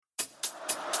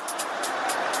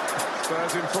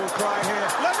Spurs in full cry here.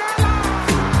 Lamella!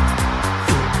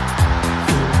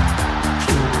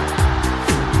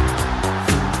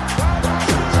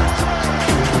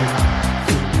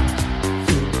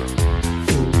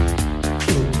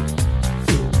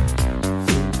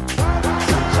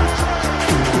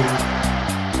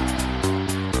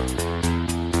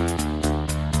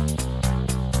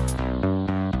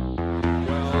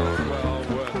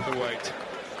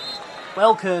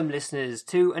 Welcome, listeners,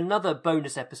 to another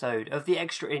bonus episode of The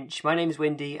Extra Inch. My name is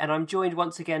Windy, and I'm joined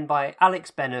once again by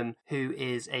Alex Benham, who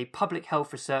is a public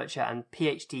health researcher and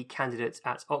PhD candidate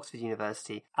at Oxford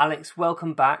University. Alex,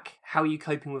 welcome back. How are you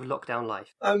coping with lockdown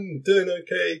life? I'm doing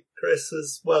okay, Chris,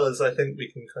 as well as I think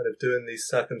we can kind of do in these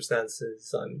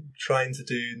circumstances. I'm trying to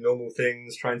do normal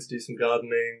things, trying to do some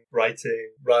gardening,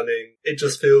 writing, running. It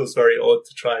just feels very odd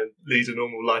to try and lead a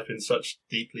normal life in such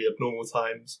deeply abnormal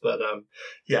times. But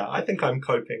yeah, I think I'm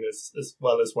coping as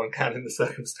well as one can in the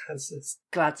circumstances.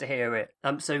 Glad to hear it.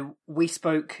 So we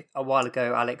spoke a while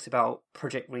ago, Alex, about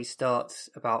Project Restart,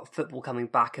 about football coming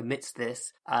back amidst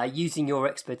this, using your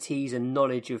expertise and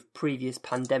knowledge of previous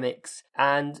pandemics.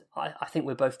 And I think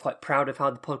we're both quite proud of how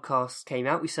the podcast came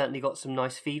out. We certainly got some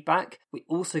nice feedback. We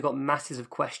also got masses of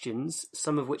questions,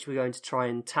 some of which we're going to try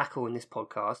and tackle in this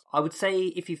podcast. I would say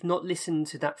if you've not listened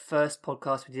to that first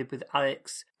podcast we did with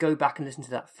Alex, go back and listen to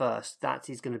that first. That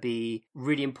is going to be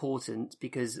really important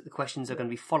because the questions are going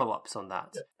to be follow-ups on that.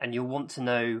 Yeah. And you'll want to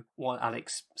know what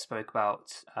Alex spoke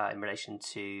about in relation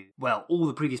to, well, all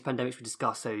the previous pandemics we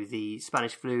discussed. So the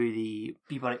Spanish flu, the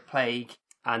bubonic plague,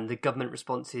 and the government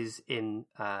responses in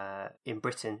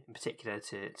Britain, in particular,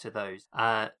 to those.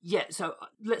 So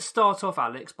let's start off,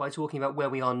 Alex, by talking about where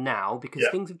we are now, because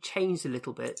things have changed a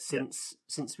little bit since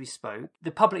we spoke.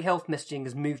 The public health messaging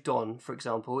has moved on, for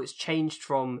example. It's changed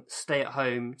from stay at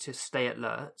home to stay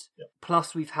alert. Yep.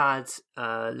 Plus, we've had,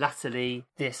 latterly,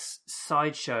 this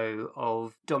sideshow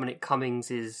of Dominic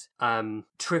Cummings's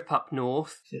trip up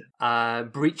north,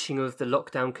 breaching of the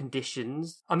lockdown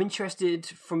conditions. I'm interested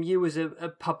from you as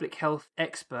a public health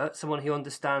expert, someone who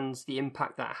understands the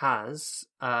impact that has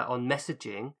on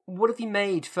messaging. What have you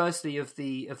made, firstly, of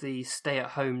the stay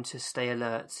at home to stay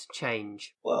alert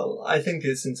change? Well, I think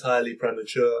it's entirely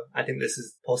premature. I think this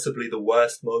is possibly the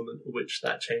worst moment at which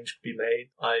that change could be made.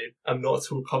 I am not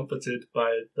at all comforted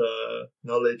by the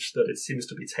knowledge that it seems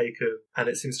to be taken, and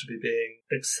it seems to be being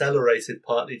accelerated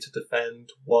partly to defend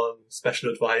one special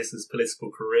advisor's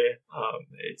political career.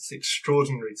 It's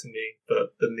extraordinary to me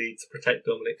that the need to protect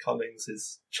Dominic Cummings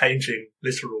is changing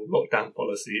literal lockdown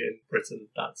policy in Britain.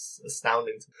 That's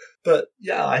astounding. But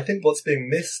yeah, I think what's being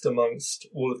missed amongst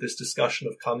all of this discussion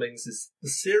of Cummings is the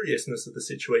seriousness of the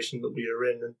situation that we are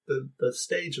in and the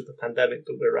stage of the pandemic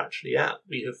that we're actually at.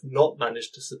 We have not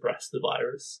managed to suppress the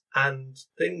virus, and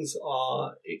things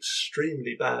are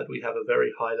extremely bad. We have a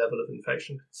very high level of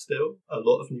infection still, a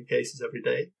lot of new cases every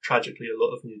day, tragically a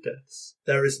lot of new deaths.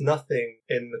 There is nothing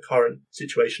in the current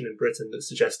situation in Britain that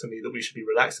suggests to me that we should be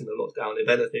relaxing the lockdown. If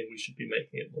anything, we should be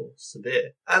making it more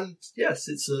severe. And yes,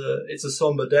 it's a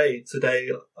somber day. Today,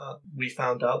 we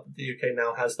found out that the UK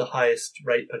now has the highest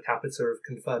rate per capita of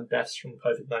confirmed deaths from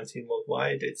COVID-19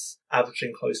 worldwide. It's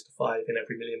averaging close to 5 in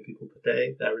every million people per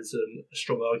day. There is a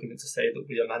strong argument to say that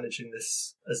we are managing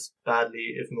this as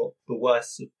badly, if not the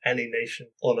worst, of any nation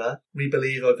on earth. We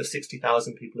believe over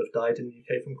 60,000 people have died in the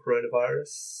UK from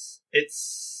coronavirus.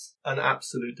 It's an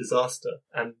absolute disaster,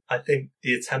 and I think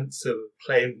the attempt to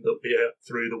claim that we are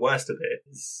through the worst of it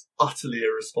is utterly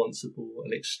irresponsible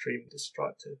and extremely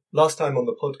destructive. Last time on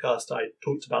the podcast, I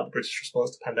talked about the British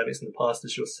response to pandemics in the past,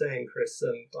 as you're saying, Chris,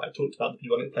 and I talked about the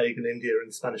bubonic plague in India and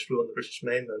the Spanish flu on the British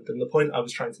mainland. And the point I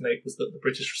was trying to make was that the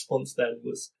British response then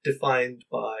was defined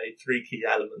by 3 key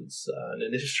elements: an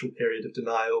initial period of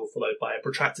denial, followed by a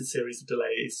protracted series of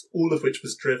delays, all of which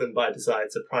was driven by a desire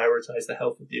to prioritise the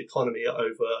health of the economy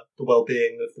over the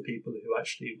well-being of the people who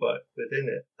actually work within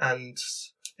it. And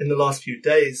in the last few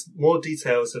days, more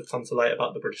details have come to light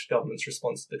about the British government's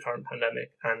response to the current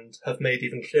pandemic and have made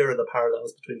even clearer the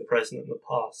parallels between the present and the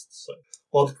past. So,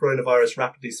 while the coronavirus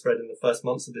rapidly spread in the first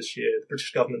months of this year, the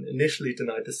British government initially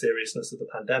denied the seriousness of the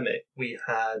pandemic. We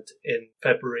had, in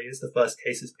February, as the first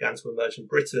cases began to emerge in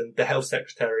Britain, the Health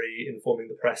Secretary informing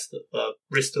the press that the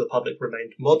risk to the public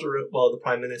remained moderate, while the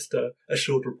Prime Minister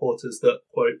assured reporters that,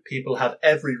 quote, people have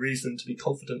every reason to be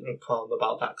confident and calm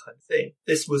about that kind of thing.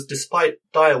 This was despite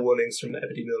dire warnings from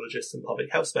epidemiologists and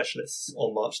public health specialists.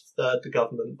 On March 3rd, the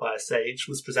government, via SAGE,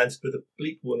 was presented with a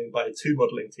bleak warning by 2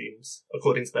 modelling teams.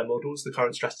 According to their models, the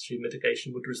current strategy of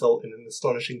mitigation would result in an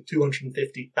astonishing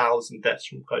 250,000 deaths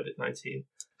from COVID-19.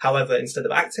 However, instead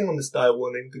of acting on this dire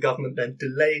warning, the government then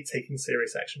delayed taking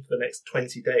serious action for the next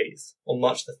 20 days. On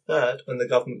March the 3rd, when the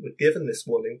government were given this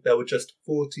warning, there were just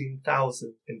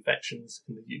 14,000 infections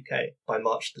in the UK. By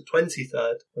March the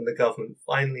 23rd, when the government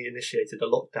finally initiated a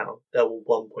lockdown, there were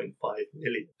 1.5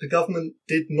 million. The government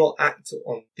did not act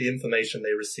on the information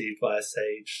they received via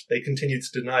SAGE. They continued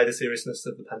to deny the seriousness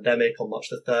of the pandemic. On March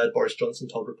the 3rd, Boris Johnson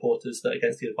told reporters that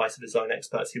against the advice of his own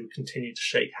experts, he would continue to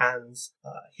shake hands.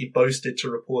 He boasted to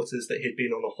reporters that he'd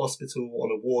been on a hospital on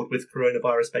a ward with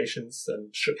coronavirus patients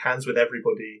and shook hands with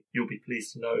everybody, you'll be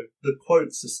pleased to know. The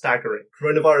quotes are staggering.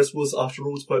 Coronavirus was, after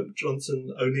all, to quote Johnson,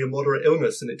 only a moderate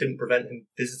illness, and it didn't prevent him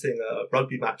visiting a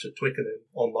rugby match at Twickenham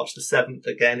on March the 7th,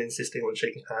 again insisting on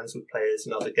shaking hands with players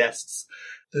and other guests.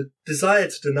 The desire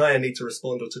to deny a need to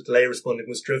respond or to delay responding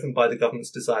was driven by the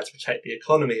government's desire to protect the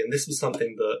economy, and this was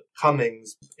something that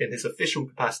Cummings, in his official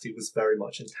capacity, was very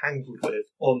much entangled with.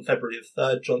 On February the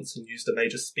 3rd, Johnson used a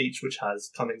major speech which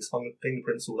has Cummings'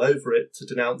 fingerprints all over it to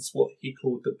denounce what he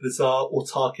called the bizarre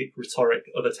autarkic rhetoric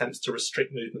of attempts to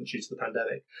restrict movement due to the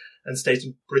pandemic, and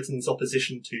stated Britain's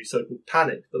opposition to so-called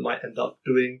panic that might end up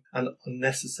doing an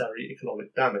unnecessary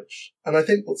economic damage. And I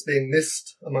think what's being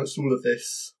missed amongst all of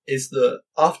this is that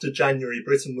after January,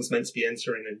 Britain was meant to be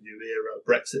entering a new era.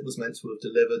 Brexit was meant to have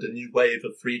delivered a new wave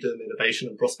of freedom, innovation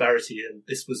and prosperity, and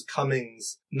this was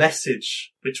Cummings'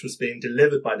 message, which was being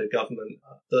delivered by the government,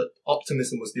 that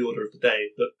optimism was the order of the day,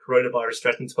 that coronavirus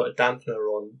threatened to put a dampener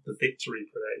on the victory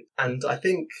parade. And I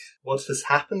think what has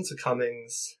happened to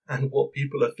Cummings and what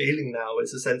people are feeling now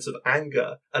is a sense of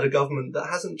anger at a government that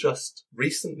hasn't just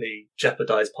recently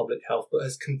jeopardised public health, but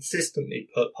has consistently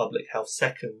put public health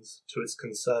second to its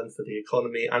concern for the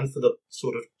economy and for the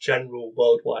sort of general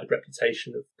worldwide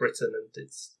reputation of Britain and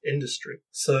its industry.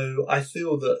 So I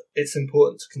feel that it's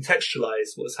important to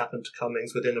contextualise what has happened to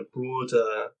Cummings within a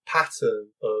broader pattern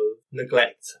of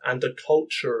neglect and a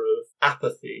culture of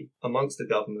apathy amongst the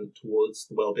government towards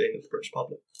the well-being of the British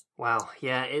public. Wow,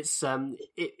 yeah, it's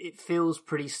it feels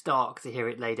pretty stark to hear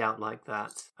it laid out like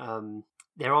that.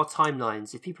 There are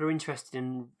timelines. If people are interested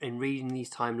in reading these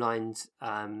timelines,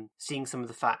 seeing some of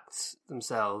the facts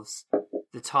themselves,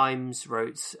 The Times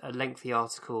wrote a lengthy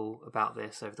article about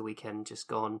this over the weekend just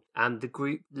gone, and the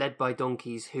group led by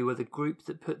Donkeys, who are the group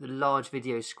that put the large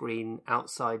video screen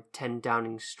outside 10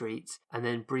 Downing Street and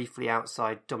then briefly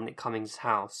outside Dominic Cummings'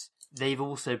 house, they've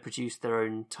also produced their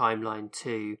own timeline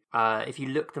too. If you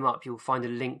look them up, you'll find a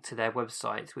link to their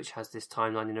website, which has this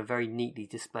timeline in a very neatly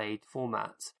displayed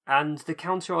format. And the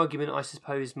counter-argument, I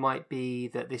suppose, might be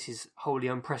that this is wholly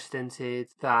unprecedented,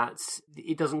 that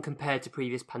it doesn't compare to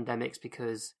previous pandemics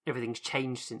because everything's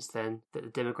changed since then, that the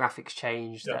demographics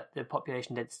changed, that the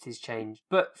population densities changed.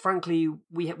 But frankly,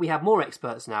 we have more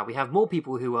experts now. We have more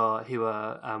people who are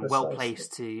well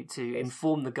placed to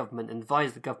inform the government and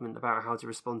advise the government about how to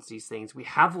respond to these things. We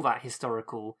have all that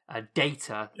historical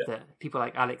data that people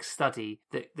like Alex study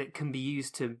that can be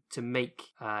used to make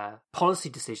policy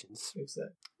decisions.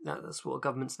 Exactly. That's what a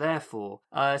government's there for.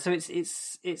 So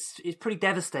it's pretty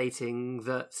devastating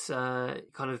that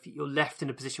kind of you're left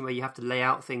in a position where you have to lay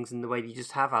out things in the way that you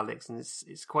just have, Alex, and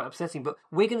it's quite upsetting. But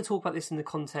we're going to talk about this in the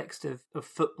context of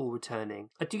football returning.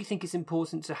 I do think it's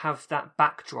important to have that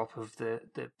backdrop of the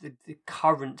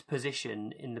current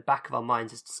position in the back of our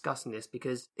minds as discussing this,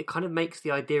 because it kind of makes the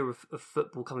idea of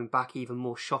football coming back even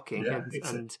more shocking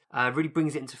and really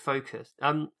brings it into focus.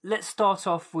 Let's start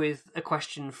off with a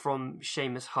question from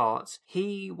Seamus Hart.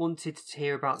 He wanted to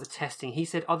hear about the testing. He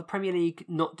said, are the Premier League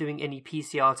not doing any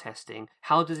PCR testing?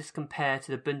 How does this compare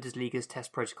to the Bundesliga's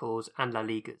test protocols and La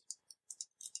Liga's?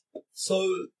 So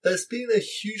there's been a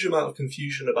huge amount of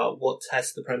confusion about what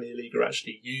tests the Premier League are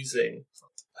actually using.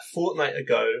 A fortnight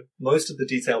ago, most of the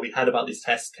detail we had about these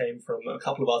tests came from a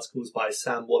couple of articles by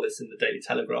Sam Wallace in the Daily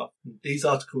Telegraph. These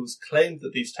articles claimed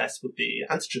that these tests would be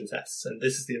antigen tests, and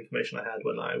this is the information I had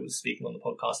when I was speaking on the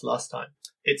podcast last time.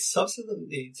 It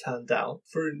subsequently turned out,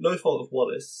 through no fault of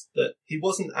Wallace, that he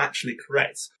wasn't actually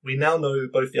correct. We now know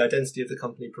both the identity of the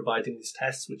company providing these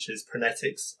tests, which is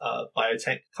Prenetics, a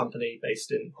biotech company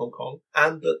based in Hong Kong,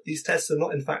 and that these tests are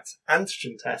not in fact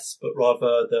antigen tests, but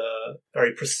rather the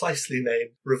very precisely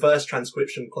named reverse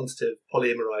transcription quantitative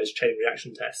polymerase chain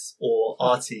reaction tests, or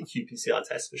RT-qPCR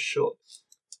tests for short.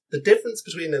 The difference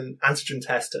between an antigen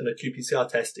test and a qPCR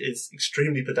test is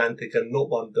extremely pedantic and not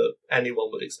one that anyone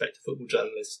would expect a football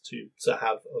journalist to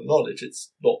have knowledge.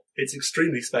 It's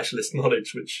extremely specialist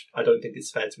knowledge, which I don't think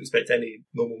it's fair to expect any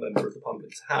normal member of the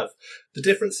public to have. The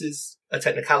difference is a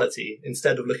technicality.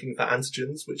 Instead of looking for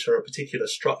antigens, which are a particular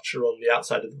structure on the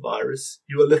outside of the virus,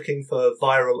 you are looking for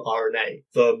viral RNA,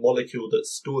 the molecule that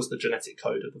stores the genetic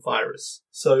code of the virus.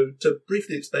 So to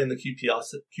briefly explain the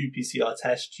qPCR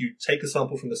test, you take a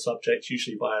sample from the subject,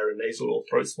 usually via a nasal or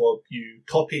throat swab, you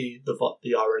copy the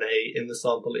RNA in the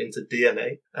sample into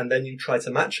DNA, and then you try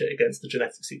to match it against the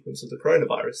genetic sequence of the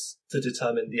coronavirus. To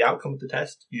determine the outcome of the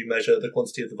test, you measure the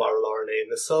quantity of the viral RNA in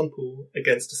the sample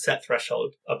against a set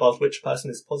threshold, above which a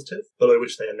person is positive, below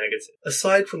which they are negative.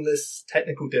 Aside from this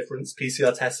technical difference,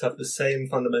 PCR tests have the same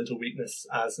fundamental weakness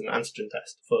as an antigen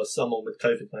test. For someone with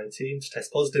COVID-19 to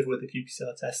test positive with a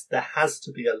qPCR test, there has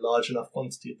to be a large enough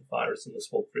quantity of the virus in the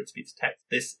swab for it to be detected.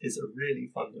 This is a really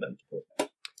fundamental problem.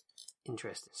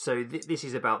 Interesting. So this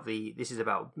is about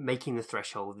making the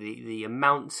threshold. The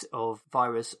amount of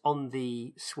virus on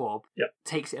the swab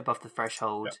takes it above the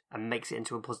threshold and makes it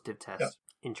into a positive test. Yep.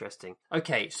 Interesting.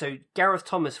 Okay, so Gareth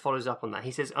Thomas follows up on that. He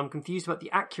says, I'm confused about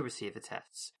the accuracy of the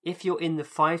tests. If you're in the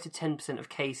 5 to 10% of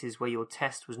cases where your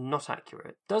test was not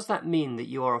accurate, does that mean that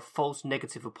you are a false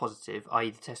negative or positive,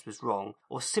 i.e. the test was wrong,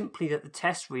 or simply that the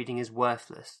test reading is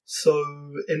worthless? So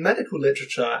in medical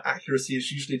literature, accuracy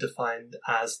is usually defined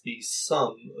as the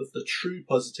sum of the true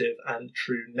positive and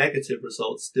true negative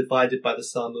results divided by the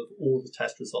sum of all the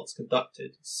test results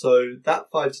conducted. So that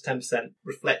 5 to 10%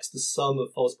 reflects the sum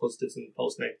of false positives and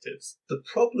false negatives. The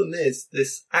problem is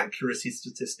this accuracy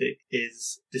statistic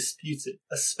is disputed,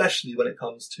 especially when it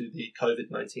comes to the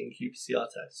COVID-19 qPCR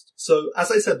test. So as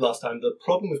I said last time, the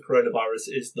problem with coronavirus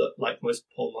is that, like most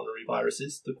pulmonary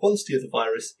viruses, the quantity of the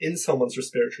virus in someone's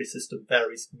respiratory system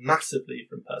varies massively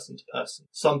from person to person.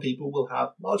 Some people will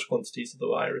have large quantities of the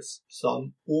virus,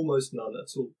 some almost none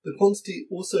at all. The quantity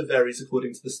also varies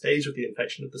according to the stage of the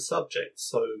infection of the subject.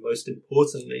 So most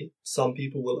importantly, some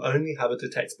people will only have a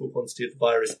detectable quantity of the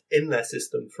virus in their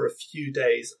system for a few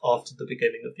days after the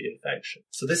beginning of the infection.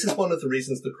 So this is one of the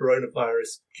reasons the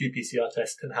coronavirus qPCR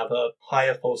test can have a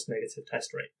higher false negative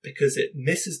test rate, because it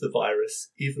misses the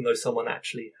virus even though someone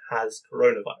actually has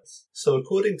coronavirus. So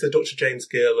according to Dr. James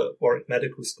Gill at Warwick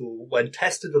Medical School, when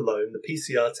tested alone, the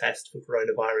PCR test for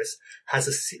coronavirus has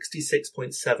a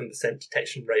 66.7%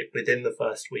 detection rate within the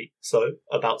first week. So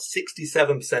about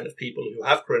 67% of people who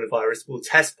have coronavirus will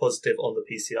test positive on the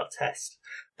PCR test.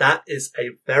 That is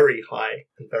a very high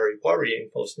and very worrying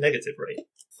false negative rate.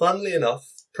 Funnily enough,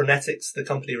 Pronetics, the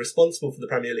company responsible for the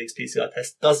Premier League's PCR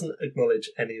test, doesn't acknowledge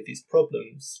any of these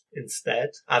problems.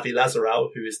 Instead, Avi Lazarow,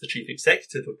 who is the chief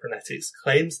executive of Pronetics,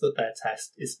 claims that their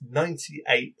test is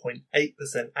 98.8%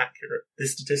 accurate.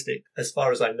 This statistic, as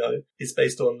far as I know, is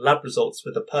based on lab results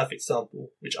with a perfect sample,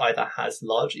 which either has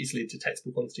large, easily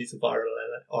detectable quantities of viral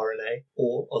RNA,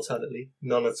 or, alternately,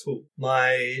 none at all.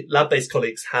 My lab-based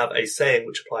colleagues have a saying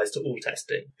which applies to all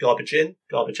testing. Garbage in,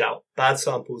 garbage out. Bad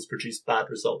samples produce bad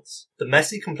results. The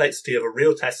messy complexity of a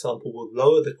real test sample will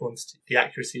lower the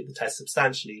accuracy of the test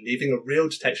substantially, leaving a real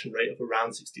detection rate of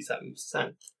around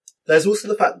 67%. There's also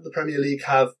the fact that the Premier League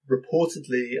have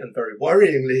reportedly and very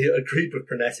worryingly agreed with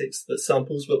Pronetics that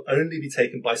samples will only be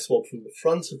taken by swab from the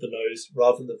front of the nose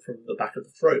rather than from the back of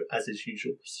the throat, as is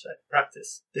usual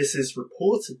practice. This is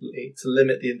reportedly to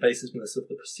limit the invasiveness of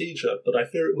the procedure, but I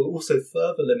fear it will also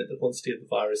further limit the quantity of the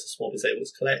virus a swab is able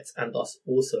to collect, and thus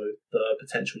also the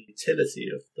potential utility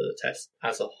of the test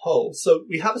as a whole. So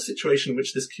we have a situation in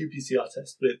which this qPCR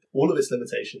test, with all of its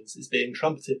limitations, is being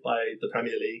trumpeted by the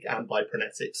Premier League and by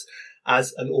Pronetics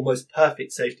as an almost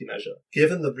perfect safety measure.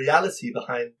 Given the reality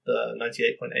behind the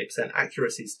 98.8%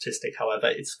 accuracy statistic, however,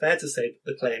 it's fair to say that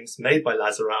the claims made by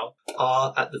Lazarow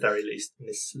are, at the very least,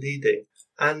 misleading.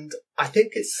 And I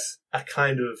think it's a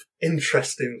kind of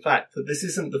interesting fact that this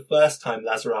isn't the first time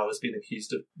Lazarow has been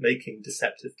accused of making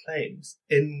deceptive claims.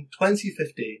 In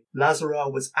 2015,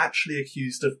 Lazarow was actually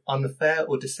accused of unfair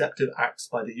or deceptive acts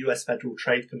by the US Federal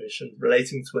Trade Commission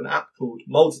relating to an app called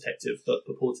Mole Detective that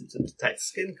purported to detect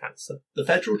skin cancer. The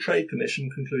Federal Trade Commission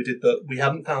concluded that we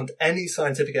haven't found any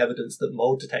scientific evidence that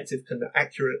Mole Detective can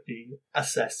accurately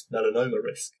assess melanoma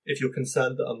risk. If you're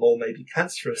concerned that a mole may be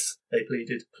cancerous, they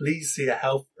pleaded, please see a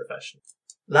health professional.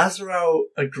 Lazarow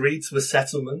agreed to a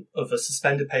settlement of a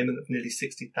suspended payment of nearly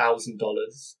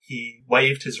 $60,000. He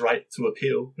waived his right to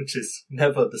appeal, which is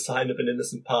never the sign of an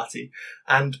innocent party,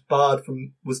 and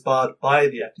was barred by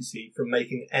the FTC from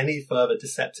making any further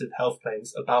deceptive health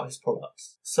claims about his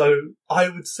products. So I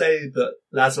would say that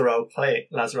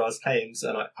Lazarow's claims,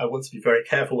 and I want to be very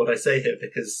careful what I say here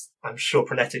because I'm sure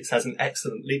Pronetics has an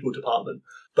excellent legal department,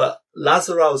 but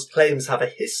Lazarow's claims have a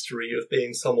history of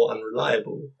being somewhat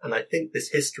unreliable, and I think this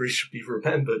history should be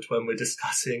remembered when we're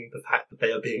discussing the fact that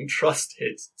they are being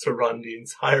trusted to run the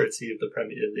entirety of the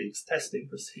Premier League's testing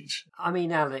procedure. I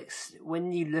mean, Alex,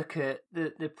 when you look at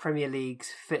the Premier League's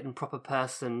fit and proper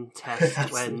person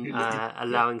test when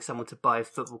allowing someone to buy a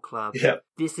football club,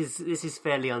 this is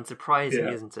fairly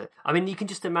unsurprising, isn't it? I mean, you can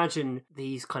just imagine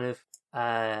these kind of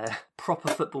proper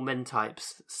football men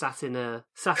types sat in a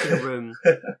room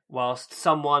whilst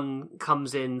someone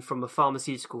comes in from a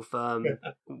pharmaceutical firm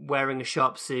wearing a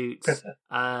sharp suit,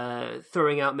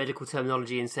 throwing out medical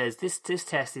terminology and says this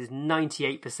test is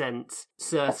 98%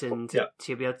 certain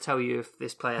to be able to tell you if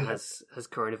this player has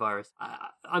coronavirus.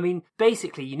 I mean,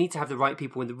 basically you need to have the right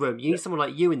people in the room. You need someone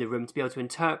like you in the room to be able to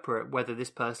interpret whether this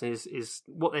person is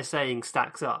what they're saying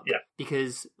stacks up.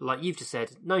 Because like you've just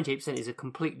said, 98% is a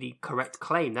completely correct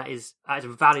claim. That is a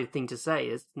valid thing to say.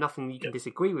 There's nothing you can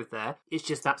disagree with there. It's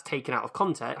just that's taken out of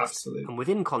context. Absolutely. And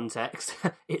within context,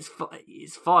 it's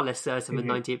far less certain than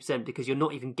 98% because you're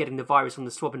not even getting the virus from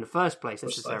the swab in the first place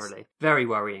necessarily. Very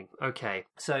worrying. Okay,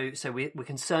 so we're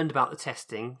concerned about the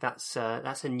testing. That's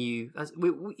a new.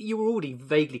 You were already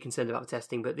vaguely concerned about the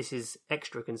testing, but this is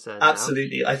extra concern.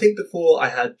 Absolutely. Now. I think before I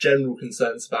had general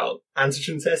concerns about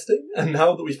antigen testing, and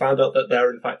now that we found out that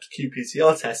they're in fact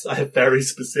qPCR tests, I have very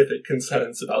specific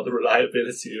concerns about the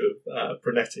reliability of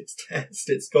Pronetics' test.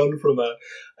 It's gone from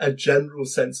a general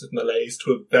sense of malaise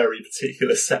to a very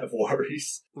particular set of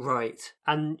worries. Right.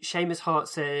 And Seamus Hart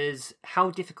says,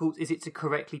 how difficult is it to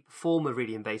correctly perform a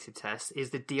really invasive test?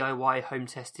 Is the DIY home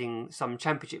testing some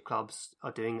championship clubs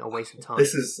are doing a waste of time?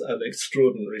 This is an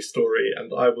extraordinary story,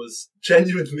 and I was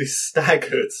genuinely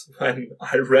staggered when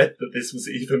I read that this was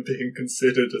even being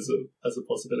considered as a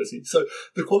possibility. So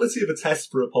the quality of a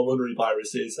test for a pulmonary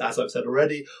virus is, as I've said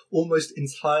already, almost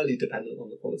entirely dependent on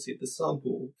the quality of the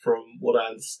sample. From what I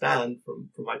understand from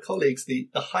my colleagues, the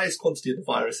highest quantity of the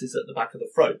virus is at the back of the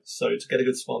throat. So to get a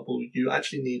good sample, you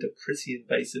actually need a pretty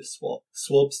invasive swab.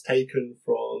 Swabs taken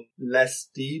from less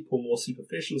deep or more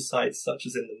superficial sites, such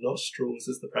as in the nostrils,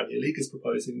 as the Premier League is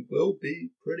proposing, will be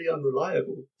pretty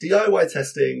unreliable. DIY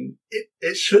testing,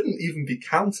 it shouldn't even be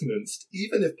countenanced,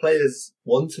 even if players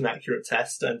want an accurate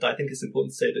test. And I think it's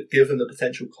important to say that given the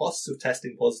potential costs of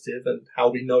testing positive and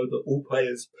how we know that all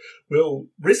players will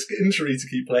risk injury to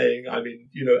keep playing, I mean,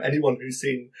 anyone who's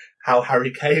seen how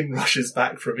Harry Kane rushes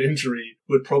back from injury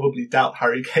would probably doubt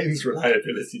Harry Kane's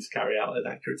reliability to carry out an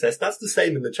accurate test. That's the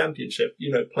same in the Championship.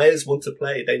 Players want to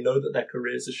play. They know that their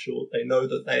careers are short. They know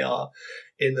that they are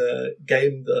in a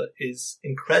game that is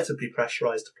incredibly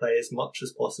pressurized to play as much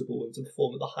as possible and to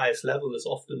perform at the highest level as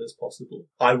often as possible.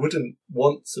 I wouldn't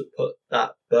want to put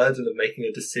that burden of making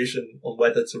a decision on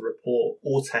whether to report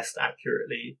or test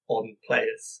accurately on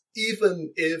players.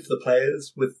 Even if the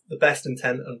players with the best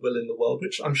intent and will in the world,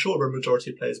 which I'm sure a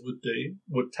majority of players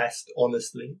would test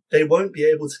honestly, they won't be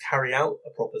able to carry out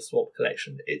a proper swab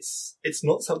collection. It's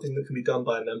not something that can be done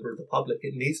by a member of the public.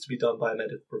 It needs to be done by a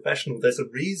medical professional. There's a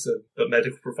reason that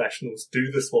medical professionals do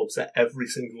the swabs at every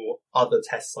single other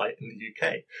test site in the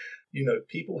UK.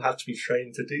 People have to be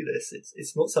trained to do this.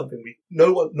 It's not something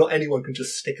not anyone can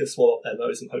just stick a swab up their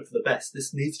nose and hope for the best.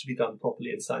 This needs to be done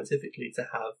properly and scientifically to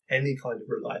have any kind of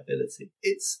reliability.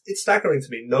 It's staggering to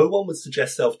me. No one would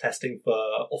suggest self-testing for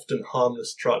often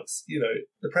harmless drugs.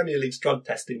 The Premier League's drug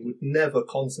testing would never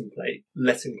contemplate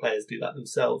letting players do that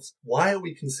themselves. Why are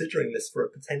we considering this for a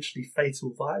potentially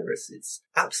fatal virus? It's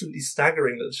absolutely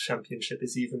staggering that the Championship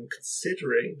is even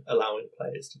considering allowing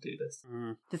players to do this.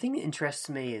 The thing that interests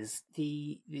me is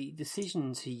the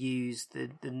decision to use the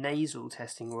nasal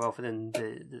testing rather than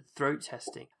the throat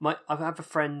testing. I have a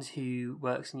friend who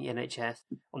works in the NHS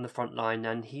on the front line,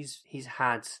 and he's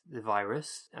had the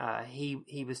virus.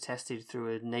 He was tested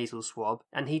through a nasal swab,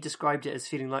 and he described it as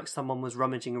feeling like someone was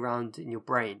rummaging around in your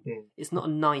brain. It's not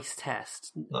a nice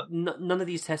test. No. None of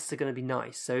these tests are going to be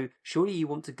nice. So surely you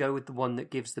want to go with the one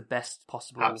that gives the best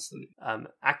possible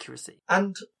accuracy.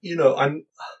 And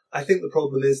I think the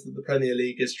problem is that the Premier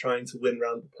League is trying to win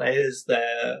round the players.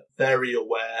 They're very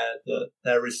aware that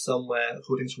there is somewhere,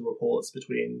 according to reports,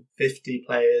 between 50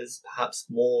 players, perhaps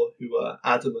more, who are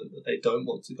adamant that they don't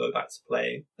want to go back to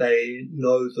playing. They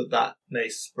know that may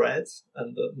spread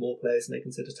and that more players may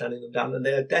consider turning them down. And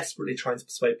they are desperately trying to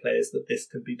persuade players that this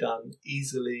can be done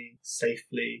easily,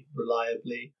 safely,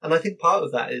 reliably. And I think part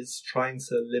of that is trying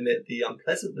to limit the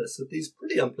unpleasantness of these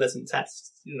pretty unpleasant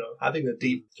tests. You know, having a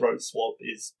deep throat swab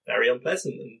is very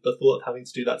unpleasant, and the thought of having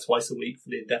to do that twice a week for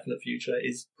the indefinite future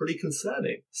is pretty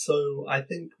concerning. So I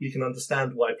think we can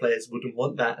understand why players wouldn't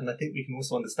want that, and I think we can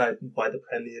also understand why the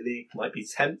Premier League might be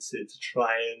tempted to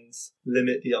try and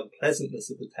limit the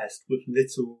unpleasantness of the test with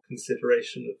little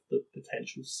consideration of the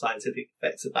potential scientific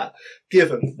effects of that,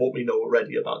 given what we know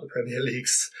already about the Premier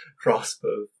League's grasp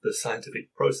of the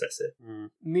scientific process here.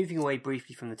 Moving away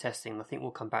briefly from the testing, I think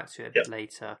we'll come back to it a bit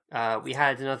later. We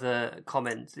had another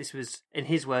comment. This was, in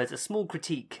his words, a small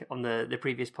critique on the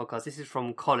previous podcast. This is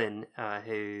from Colin,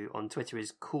 who on Twitter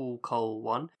is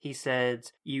CoolCole1. He said,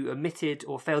 you omitted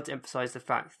or failed to emphasise the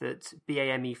fact that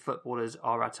BAME footballers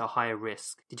are at a higher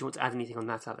risk. Did you want to add anything on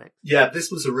that, Alex? Yeah,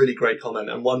 this was a really great comment,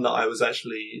 and one that I was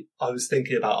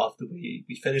thinking about after we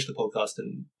finished the podcast,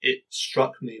 and it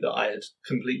struck me that I had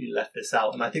completely left this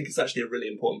out, and I think it's actually a really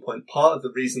important point. Part of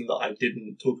the reason that I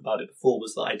didn't talk about it before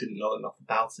was that I didn't know enough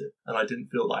about it, and I didn't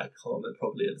feel like I commented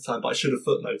properly at the time, but I should have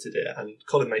footnoted it, and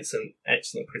Colin makes an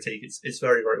excellent critique. It's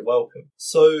very, very welcome.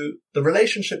 So the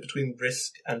relationship between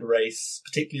risk and race,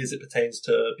 particularly as it pertains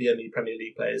to BME Premier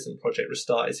League players and Project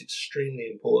Restart, is extremely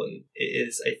important. It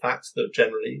is a fact that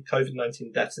generally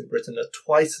COVID-19 deaths in Britain are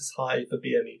twice as high for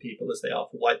BME people as they are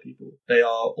for white people. They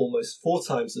are almost 4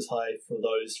 times as high for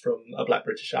those from a Black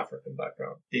British African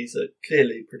background. These are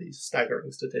clearly pretty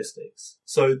staggering statistics.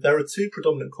 So there are 2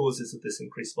 predominant causes of this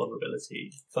increased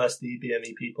vulnerability. Firstly,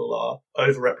 BME people are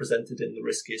overrepresented in the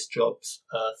riskiest jobs.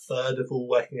 A third of all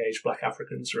working age Black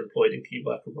Africans are employed in key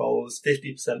worker roles,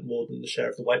 50% more than the share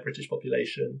of the white British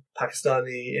population.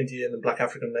 Pakistani, Indian and Black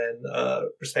African men are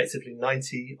respectively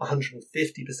 90, 150%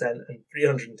 and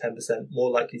 310%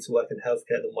 more likely to work in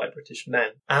healthcare than white British men.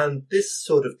 And this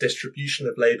sort of distribution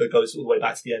of labour goes all the way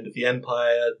back to the end of the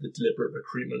empire, the deliberate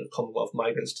recruitment of Commonwealth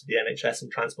migrants to the NHS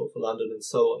and Transport for London and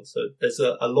so on. So there's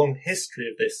a long history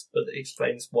of this, but it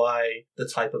explains why the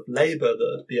type of labour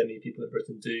that BME people in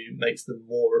Britain do makes them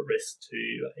more at risk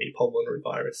to a pulmonary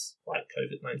virus like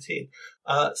COVID-19.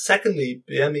 Secondly,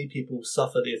 BME people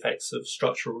suffer the effects of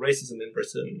structural racism in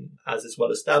Britain. As is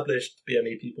well established,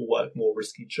 BME people work more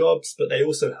risky jobs, but they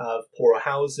also have poorer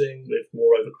housing with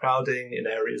more overcrowding in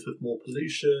areas with more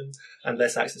pollution and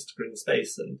less access to green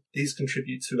space. And these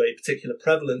contribute to a particular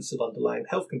prevalence of underlying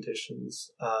health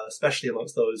conditions, especially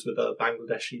amongst those with a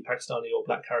Bangladeshi, Pakistani or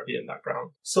Black Caribbean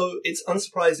background. So it's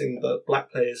unsurprising that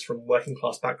Black players from working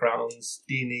class backgrounds,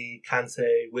 Deeney,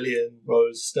 Kante, Willian,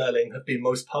 Rose, Sterling, have been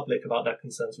most public about their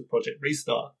concerns with Project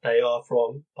Restart. They are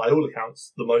from, by all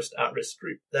accounts, the most at-risk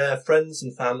group. Their friends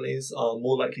and families are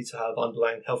more likely to have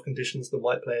underlying health conditions than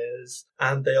white players,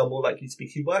 and they are more likely to be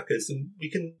key workers. And we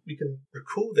can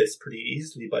recall this pretty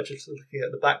easily by just looking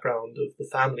at the background of the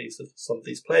families of some of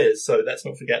these players. So let's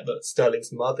not forget that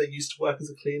Sterling's mother used to work as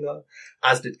a cleaner,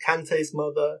 as did Kante's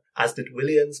mother, as did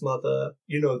Willian's mother.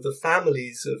 You know, the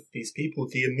families of these people,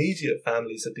 the immediate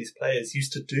families of these players,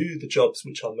 used to do the jobs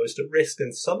which are most at risk,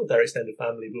 and some of their extended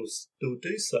family will still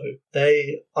do so.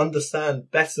 They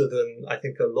understand better than I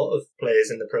think a lot of players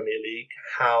in the Premier League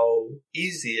how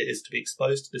easy it is to be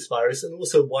exposed to this virus, and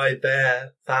also why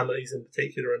their families in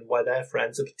particular and why their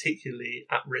friends are particularly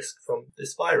at risk from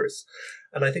this virus.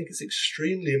 And I think it's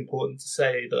extremely important to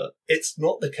say that it's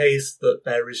not the case that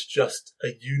there is just a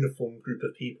uniform group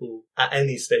of people at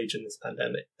any stage in this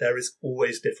pandemic. There is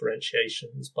always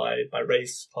differentiations by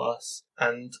race, class,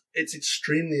 and it's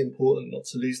extremely important not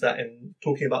to lose that in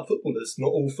talking about footballers. Not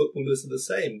all footballers are the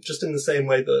same, just in the same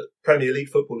way that Premier League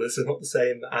footballers are not the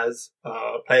same as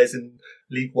players in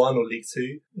League One or League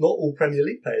Two. Not all Premier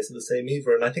League players are the same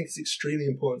either, and I think it's extremely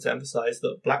important to emphasise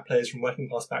that Black players from working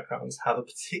class backgrounds have a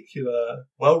particular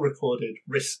well-recorded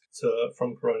risk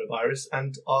from coronavirus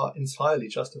and are entirely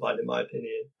justified, in my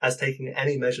opinion, as taking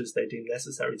any measures they deem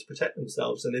necessary to protect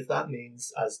themselves. And if that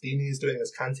means, as Deeney is doing,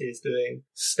 as Kante is doing,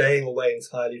 staying away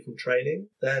entirely from training,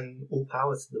 then all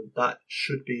power to them. That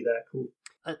should be their call.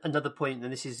 Another point,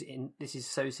 and this is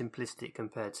so simplistic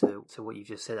compared to what you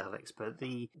just said, Alex, but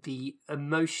the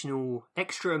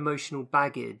extra emotional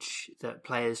baggage that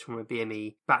players from a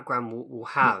BME background will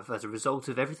have as a result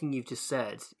of everything you've just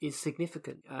said is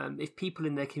significant. If people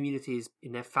in their communities,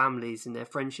 in their families, in their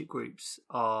friendship groups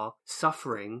are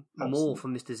suffering more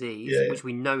from this disease, which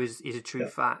we know is a true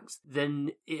fact, then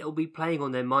it'll be playing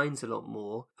on their minds a lot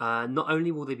more. Not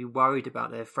only will they be worried about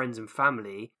their friends and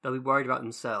family, they'll be worried about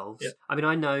themselves. I mean,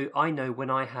 I know when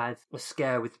I had a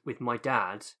scare with my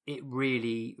dad, it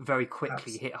really very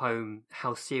quickly hit home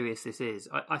how serious this is.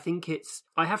 I think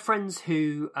I have friends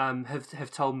who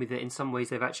have told me that in some ways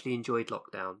they've actually enjoyed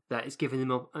lockdown, that it's given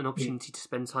them an opportunity to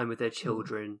spend time with their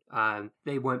children.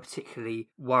 They weren't particularly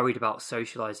worried about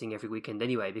socialising every weekend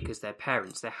anyway, because they're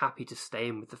parents. They're happy to stay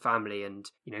in with the family and,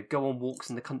 you know, go on walks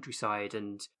in the countryside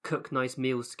and cook nice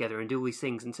meals together and do all these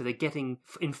things. And so they're getting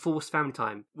enforced family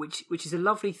time, which is a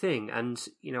lovely thing. And,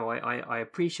 you know, I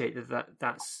appreciate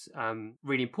that's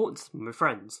really important to them with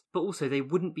friends. But also they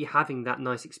wouldn't be having that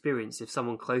nice experience if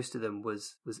someone close to them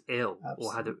was ill.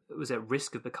 Absolutely. Or was at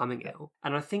risk of becoming ill.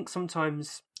 And I think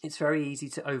sometimes it's very easy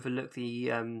to overlook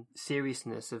the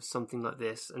seriousness of something like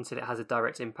this until it has a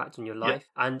direct impact on your life.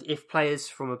 Yeah. And if players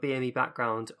from a BME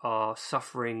background are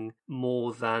suffering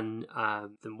more than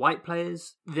white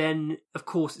players, then of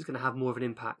course it's going to have more of an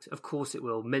impact. Of course it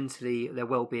will. Mentally, their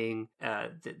well-being,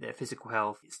 their physical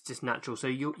health, it's just natural. So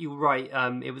you're right.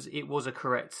 It was a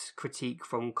correct critique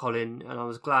from Colin, and I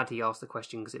was glad he asked the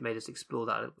question because it made us explore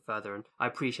that a little further. And I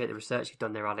appreciate the research you've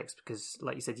done there, Alex, because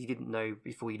like you said, you didn't know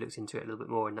before you looked into it a little bit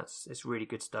more. And it's really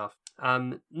good stuff.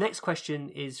 Next question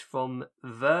is from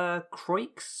Vercroix.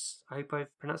 I hope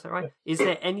I've pronounced that right. Is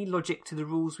there any logic to the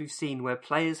rules we've seen where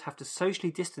players have to socially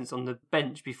distance on the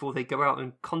bench before they go out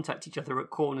and contact each other at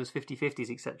corners, 50-50s,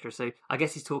 etc.? So I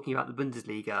guess he's talking about the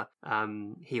Bundesliga,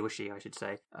 he or she, I should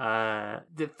say.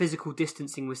 The physical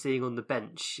distancing we're seeing on the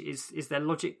bench, is there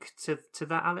logic to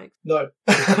that, Alex? No.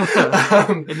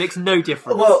 It makes no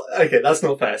difference. Well, okay, that's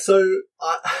not fair. So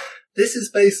this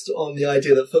is based on the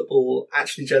idea that football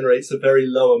actually generates a very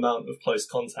low amount of close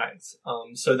contact.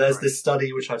 So there's this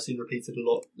study, which I've seen repeated a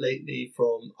lot lately,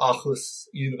 from Aarhus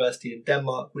University in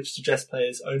Denmark, which suggests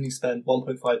players only spend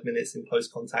 1.5 minutes in close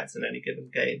contact in any given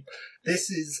game. This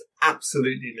is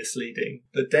absolutely misleading.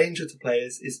 The danger to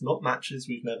players is not matches.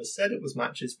 We've never said it was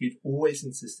matches. We've always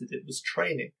insisted it was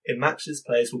training. In matches,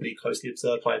 players will be closely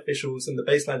observed by officials, and the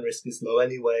baseline risk is low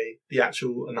anyway. The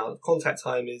actual amount of contact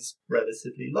time is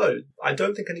relatively low. I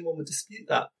don't think anyone would dispute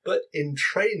that. But in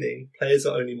training, players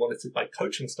are only monitored by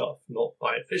coaching staff, not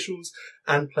by officials,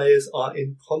 and players are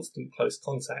in constant close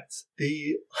contact.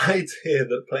 The idea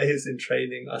that players in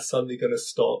training are suddenly going to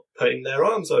stop putting their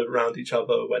arms around each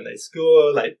other when they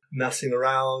score, like messing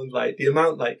around, like the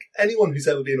amount, like anyone who's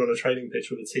ever been on a training pitch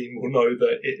with a team will know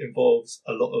that it involves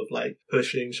a lot of like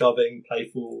pushing, shoving,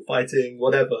 playful, fighting,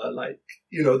 whatever. Like,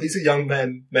 you know, these are young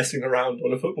men messing around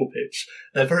on a football pitch.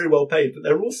 They're very well paid, but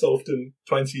they're also often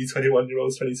 20,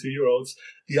 21-year-olds, 22-year-olds.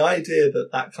 The idea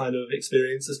that kind of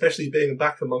experience, especially being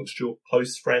back amongst your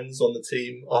close friends on the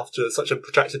team after such a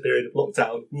protracted period of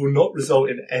lockdown, will not result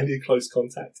in any close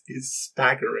contact is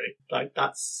staggering. Like,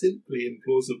 that's simply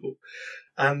implausible.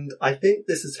 And I think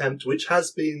this attempt, which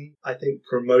has been, I think,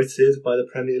 promoted by the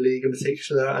Premier League in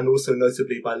particular, and also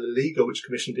notably by La Liga, which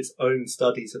commissioned its own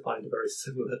study to find a very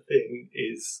similar thing,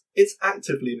 it's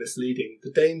actively misleading.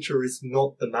 The danger is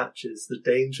not the matches. The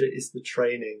danger is the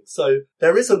training. So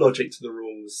there is a logic to the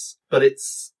rules, but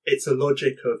it's a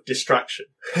logic of distraction.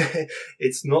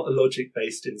 It's not a logic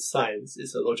based in science.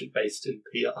 It's a logic based in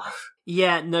PR.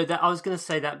 Yeah, no, I was going to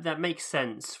say that makes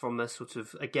sense from a sort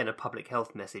of, again, a public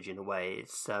health message in a way.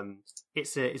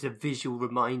 It's a visual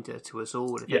reminder to us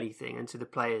all, if anything, and to the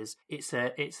players. It's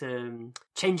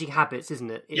changing habits, isn't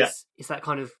it? It's that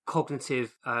kind of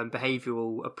cognitive,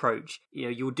 behavioural approach. You know,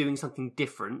 you're doing something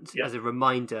different as a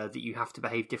reminder that you have to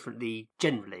behave differently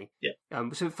generally. Yeah.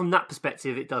 So from that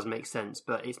perspective, it does make sense,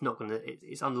 but it's not going to.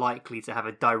 It's unlikely to have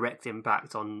a direct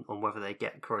impact on whether they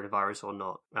get coronavirus or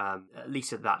not. At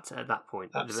least at that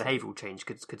point. Absolutely. The behavioural change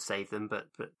could save them, but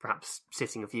perhaps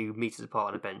sitting a few metres apart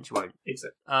on a bench won't.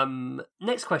 Exactly.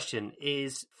 Next question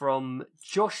is from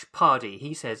Josh Pardy.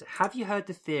 He says, have you heard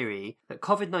the theory that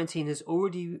COVID-19 has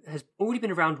already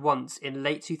been around once in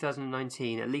late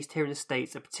 2019, at least here in the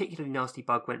States? A particularly nasty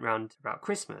bug went round about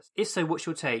Christmas. If so, what's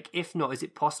your take? If not, is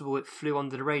it possible it flew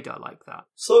under the radar like that?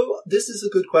 So this is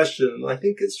a good question. I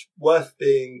think it's worth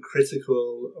being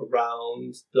critical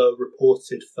around the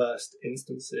reported first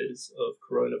instances of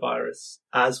coronavirus.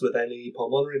 As with any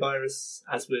pulmonary virus,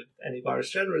 as with any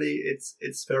virus generally,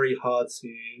 it's very hard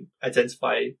to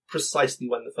identify precisely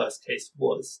when the first case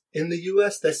was. In the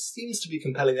US, there seems to be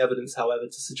compelling evidence, however,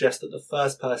 to suggest that the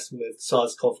first person with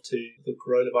SARS-CoV-2, the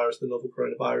novel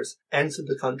coronavirus, entered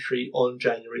the country on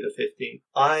January the 15th.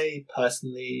 I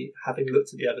personally having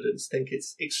looked at the evidence, think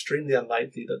it's extremely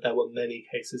unlikely that there were many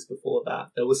cases before that.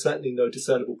 There were certainly no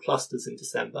discernible clusters in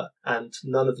December, and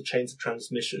none of the chains of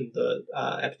transmission that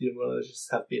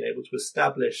epidemiologists have been able to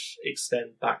establish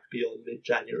extend back beyond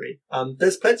mid-January.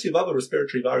 There's plenty of other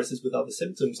respiratory viruses with other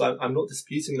symptoms. I'm not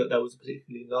disputing that there was a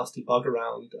particularly nasty bug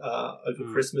around over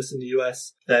Christmas in the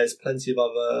US. There's plenty of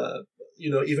other,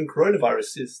 even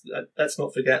coronaviruses. Let's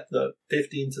not forget that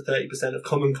 15 to 30% of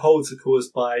common colds are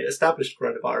caused by established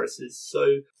coronaviruses.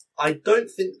 So I don't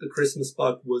think the Christmas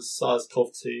bug was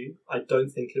SARS-CoV-2. I don't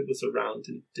think it was around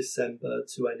in December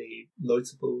to any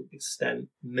notable extent.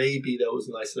 Maybe there was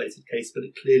an isolated case, but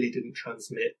it clearly didn't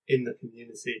transmit in the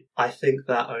community. I think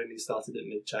that only started in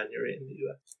mid-January in the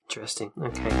US. Interesting.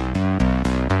 Okay.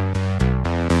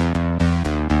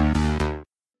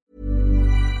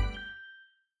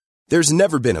 There's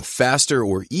never been a faster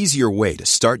or easier way to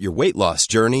start your weight loss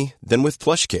journey than with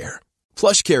PlushCare.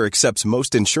 PlushCare accepts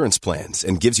most insurance plans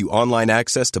and gives you online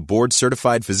access to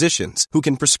board-certified physicians who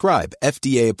can prescribe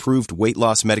FDA-approved weight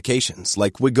loss medications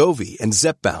like Wegovy and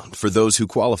Zepbound for those who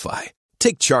qualify.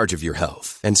 Take charge of your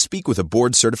health and speak with a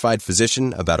board-certified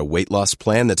physician about a weight loss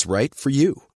plan that's right for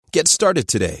you. Get started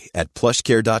today at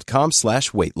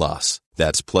plushcare.com/weight loss.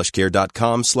 That's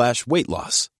plushcare.com/weight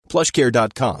loss.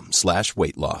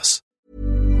 plushcare.com/weight loss.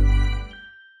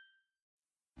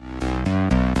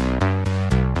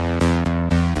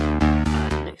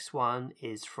 Next one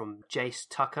is from Jace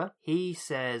Tucker. He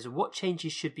says, what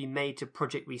changes should be made to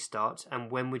Project Restart and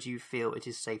when would you feel it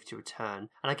is safe to return?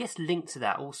 And I guess linked to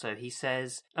that also, he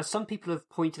says, as some people have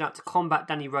pointed out to combat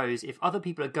Danny Rose, if other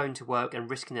people are going to work and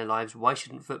risking their lives, why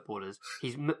shouldn't footballers?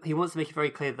 He wants to make it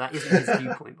very clear that isn't his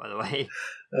viewpoint, by the way.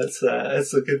 That's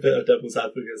a good bit of devil's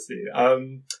advocacy.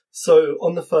 So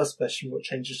on the first question, what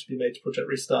changes should be made to Project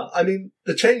Restart? I mean,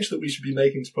 the change that we should be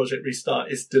making to Project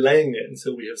Restart is delaying it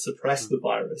until we have suppressed the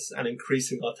virus and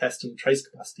increasing our test and trace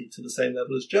capacity to the same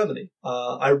level as Germany.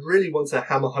 I really want to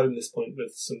hammer home this point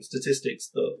with some statistics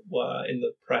that were in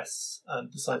the press and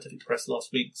the scientific press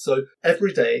last week. So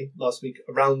every day last week,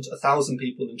 around 1,000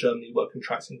 people in Germany were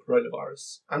contracting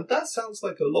coronavirus. And that sounds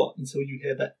like a lot until you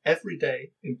hear that every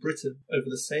day in Britain over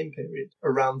the same period,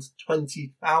 around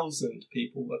 20,000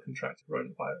 people were contracting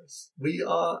coronavirus. We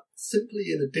are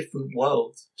simply in a different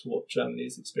world to what Germany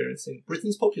is experiencing.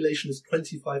 Britain's population is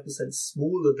 25%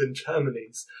 smaller than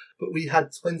Germany's, but we had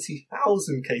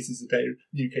 20,000 cases a day,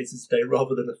 new cases a day,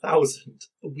 rather than 1,000.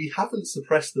 We haven't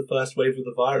suppressed the first wave of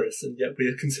the virus, and yet we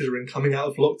are considering coming out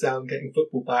of lockdown, getting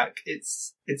football back.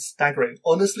 It's staggering.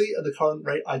 Honestly, at the current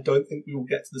rate, I don't think we will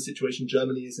get to the situation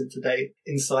Germany is in today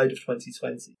inside of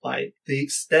 2020. Like, the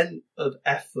extent of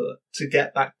effort to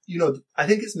get back, I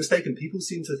think it's mistaken. People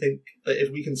seem to think that if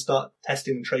we can start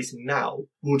testing and tracing now,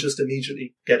 we'll just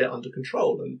immediately get it under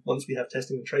control. And once we have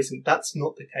testing and tracing, that's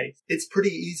not the case. It's pretty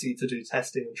easy to do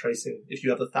testing and tracing if you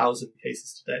have 1,000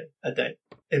 cases a day.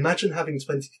 Imagine having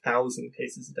 20,000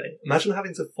 cases a day. Imagine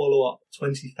having to follow up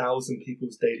 20,000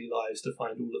 people's daily lives to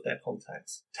find all of their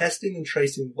contacts. Testing and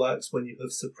tracing works when you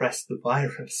have suppressed the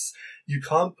virus. You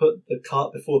can't put the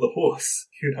cart before the horse,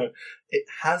 It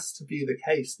has to be the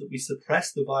case that we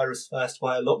suppress the virus first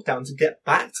via lockdown to get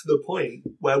back to the point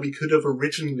where we could have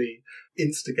originally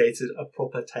instigated a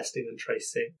proper testing and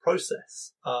tracing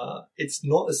process. It's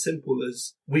not as simple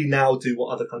as we now do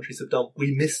what other countries have done.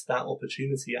 We missed that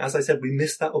opportunity. As I said, we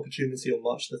missed that opportunity on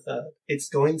March the 3rd. It's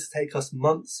going to take us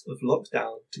months of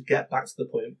lockdown to get back to the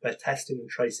point where testing and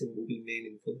tracing will be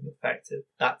meaningful and effective.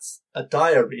 That's a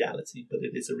dire reality, but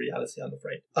it is a reality, I'm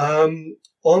afraid.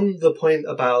 On the point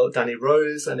about Danny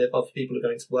Rose and if other people are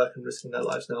going to work and risking their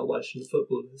lives now, why shouldn't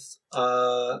footballers?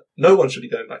 No one should be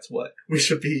going back to work. We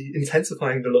should be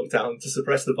intensifying the lockdown to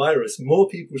suppress the virus. More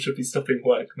people should be stopping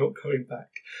work, not going back.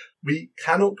 We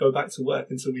cannot go back to work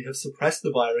until we have suppressed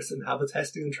the virus and have a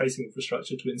testing and tracing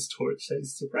infrastructure to ensure it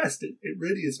stays suppressed. It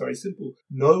really is very simple.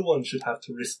 No one should have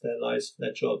to risk their lives for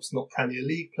their jobs. Not Premier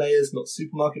League players, not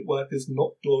supermarket workers,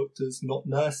 not doctors, not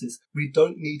nurses. We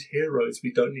don't need heroes.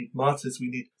 We don't need martyrs. We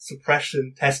need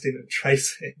suppression, testing and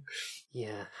tracing.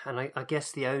 Yeah, and I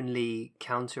guess the only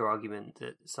counter-argument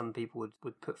that some people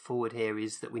would put forward here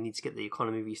is that we need to get the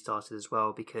economy restarted as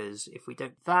well, because if we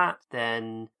don't that,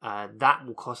 then that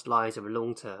will cost lives over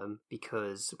long term,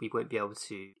 because we won't be able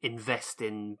to invest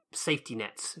in safety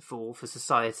nets for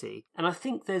society. And I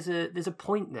think there's a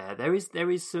point there. There's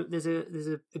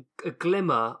a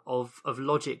glimmer of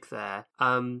logic there,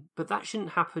 but that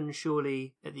shouldn't happen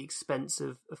surely at the expense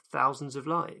of thousands of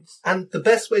lives. And the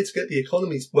best way to get the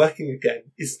economies working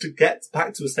again is to get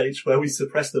back to a stage where we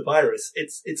suppress the virus.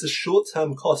 It's a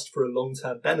short-term cost for a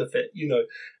long-term benefit. You know,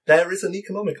 there is an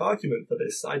economic argument for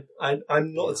this.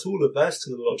 I'm not at all averse to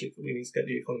the logic that we need to get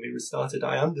the economy restarted.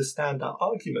 I understand that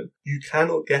argument. You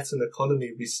cannot get an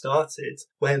economy restarted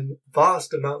when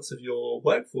vast amounts of your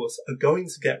workforce are going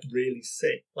to get really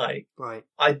sick. Like, right.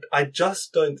 I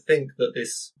just don't think that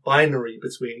this binary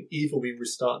between either we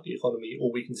restart the economy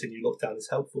or we continue lockdown is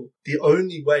helpful. The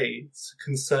only way to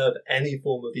conserve any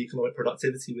form of economic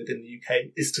productivity within the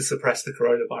UK is to suppress the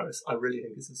coronavirus. I really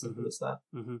think it's as simple as that.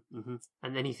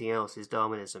 And anything else is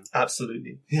Darwinism.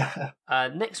 Absolutely. Yeah.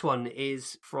 Next one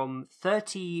is from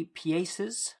 30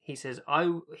 Pieces.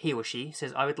 He or she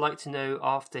says, I would like to know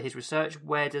after his research,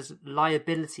 where does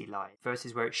liability lie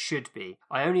versus where it should be?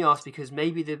 I only ask because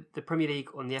maybe the Premier League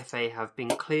and the FA have been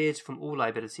cleared from all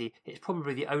liability. It's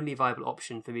probably the only viable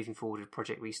option for moving forward with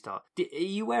Project Restart. Are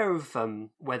you aware of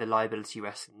where the liability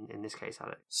rests in this case,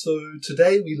 Alex? So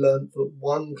today we learned that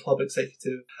one club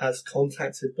executive has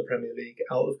contacted the Premier League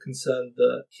out of concern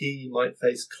that he might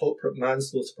face corporate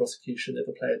manslaughter prosecution if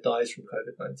a player dies from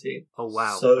COVID-19. Oh,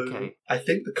 wow. So okay. I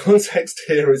think the context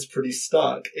here is pretty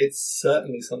stark. It's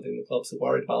certainly something the clubs are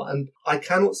worried about. And I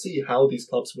cannot see how these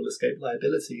clubs will escape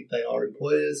liability. They are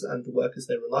employers and the workers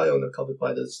they rely on are covered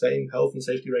by the same health and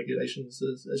safety regulations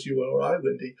as you or I,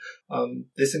 Wendy.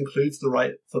 This includes the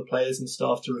right for players and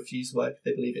staff to refuse work if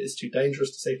they believe it is too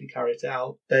dangerous to safely carry it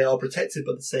out. They are protected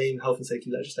by the same health and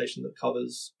safety legislation that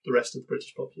covers the rest of the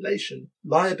British population.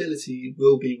 Liability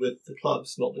will be with the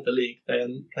clubs, not with the league.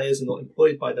 Players are not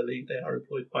employed by the league, they are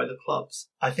employed by the clubs.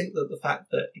 I think that the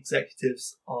fact that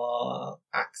executives are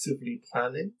actively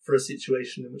planning for a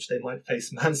situation in which they might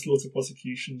face manslaughter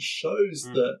prosecution shows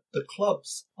that the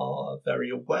clubs are very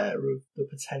aware of the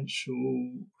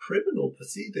potential criminal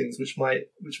proceedings which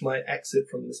might exit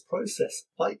from this process.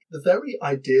 Like the very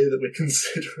idea that we're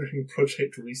considering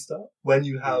Project Restart when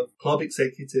you have club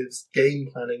executives game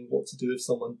planning what to do if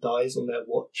someone dies on their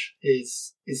watch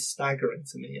is staggering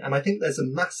to me. And I think there's a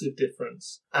massive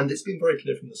difference, and it's been very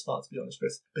clear from the start, to be honest,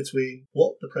 Chris, between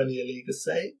what the Premier League is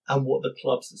saying and what the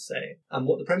clubs are saying. And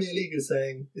what the Premier League is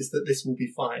saying is that this will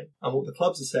be fine. And what the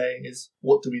clubs are saying is,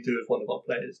 what do we do if one of our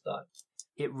players dies?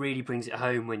 It really brings it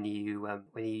home when you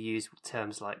use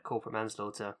terms like corporate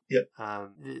manslaughter. Yep.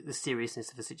 The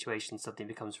seriousness of the situation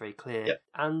suddenly becomes very clear. Yep.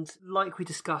 And like we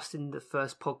discussed in the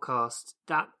first podcast,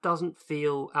 that doesn't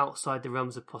feel outside the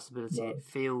realms of possibility. No. It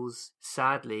feels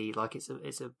sadly like it's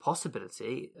a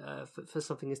possibility for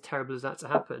something as terrible as that to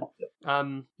happen.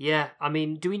 Yep. I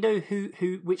mean, do we know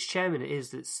which chairman it is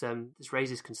that's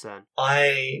raises concern?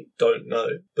 I don't know,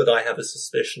 but I have a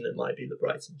suspicion it might be the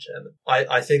Brighton chairman.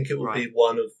 I think it will be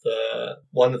one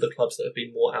of the clubs that have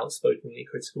been more outspokenly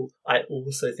critical. I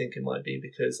also think it might be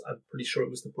because I'm pretty sure it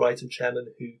was the Brighton chairman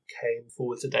who came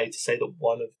forward today to say that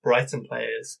one of Brighton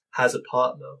players has a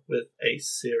partner with a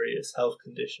serious health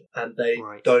condition, and they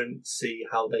don't see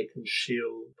how they can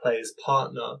shield players'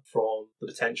 partner from the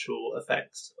potential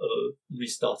effects of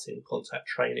restarting contact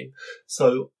training.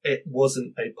 So it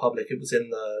wasn't a public, it was in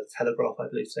the Telegraph, I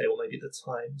believe, today, or maybe the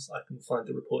Times. I can find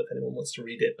the report if anyone wants to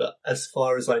read it, but as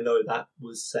far as I know, that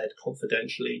was said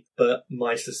confidentially, but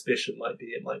my suspicion might be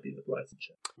it might be the Brighton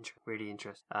chair. Really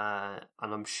interesting. And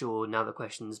I'm sure now the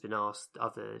question's been asked,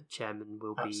 other chairmen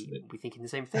will be thinking the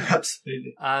same thing.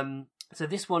 Absolutely. So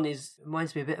this one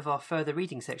reminds me a bit of our further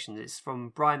reading section. It's from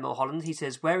Brian Mulholland. He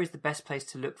says, where is the best place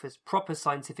to look for proper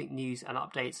scientific news and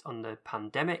updates on the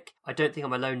pandemic? I don't think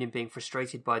I'm alone in being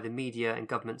frustrated by the media and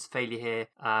government's failure here.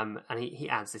 And he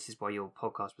adds, this is why your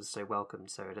podcast was so welcome.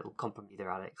 So a little compliment there,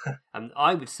 Alex.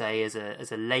 I would say as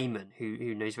a layman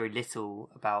who knows very little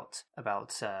about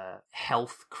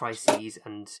health crises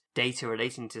and data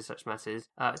relating to such matters,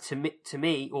 to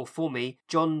me, for me,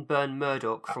 John Byrne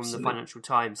Murdoch from the Financial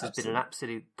Times has been an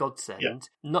absolute godsend,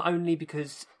 not only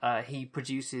because he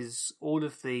produces all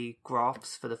of the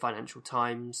graphs for the Financial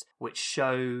Times which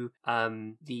show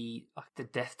the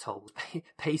death tolls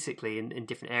basically in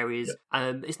different areas.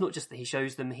 It's not just that he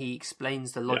shows them, he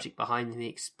explains the logic behind them, he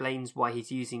explains why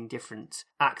he's using different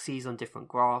axes on different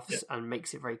graphs and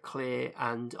makes it very clear,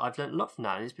 and I've learned a lot from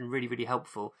that and it's been really, really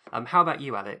helpful. How about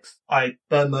you, Alex?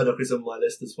 Byrne Murdoch is on my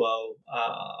list as well.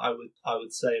 I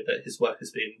would say that his work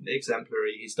has been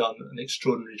exemplary. He's done an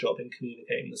extraordinary job in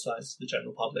communicating the science to the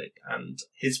general public, and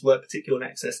his work, particularly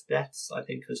on excess deaths, I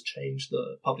think has changed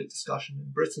the public discussion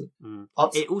in Britain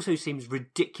important. It also seems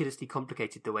ridiculously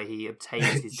complicated the way he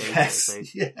obtains his data. Yes, So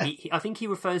yeah. I think he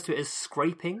refers to it as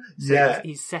scraping. So Yeah.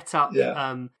 he's set up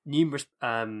numerous.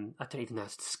 I don't even know how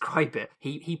to describe it.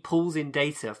 He pulls in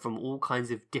data from all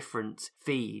kinds of different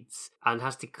feeds and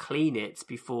has to clean it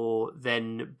before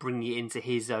then bringing it into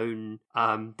his own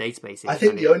databases. I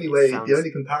think the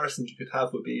only comparison you could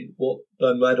have would be what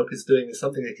Bern Murdoch is doing is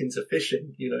something akin to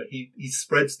fishing. You know, he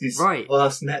spreads these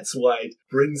vast nets wide,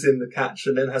 brings in the catch,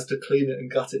 and then has to clean it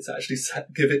and gut it to actually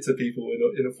give it to people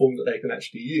in a form that they can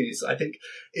actually use. I think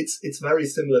it's very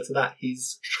similar to that.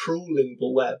 He's trawling the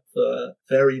web for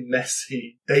very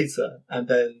messy data and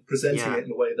then presenting it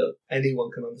in a way that anyone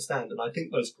can understand. And I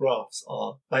think those graphs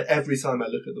are, like, every time I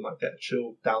look at them, I get a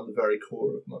chill down the very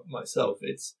core of myself.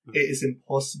 It is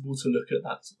impossible to look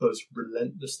at those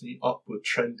relentlessly upward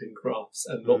trending graphs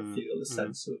and not feel a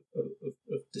sense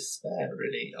of despair,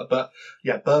 really. But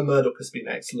yeah, Bern Murdoch has been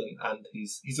excellent, and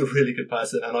he's a really good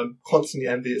person, and I'm constantly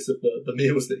envious of the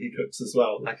meals that he cooks as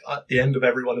well. Like, at the end of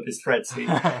every one of his threads,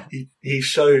 he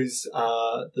shows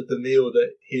the meal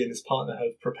that he and his partner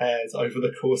have prepared over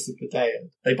the course of the day,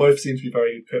 and they both seem to be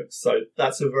very good cooks. So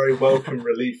that's a very welcome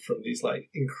relief from these, like,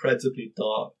 incredibly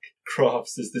dark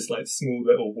crafts. Is this, like, small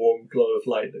little warm glow of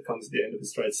light that comes at the end of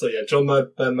his thread. So yeah,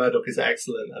 Bern Murdoch is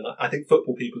excellent, and I think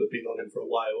football people have been on him for a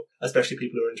while, especially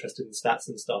people who are interested in stats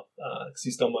and stuff, because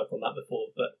he's done work on that before.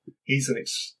 But he's an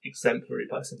exemplary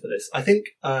person for this. I think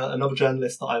another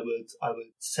journalist that I would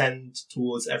send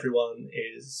towards everyone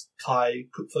is Kai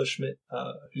Kupferschmidt,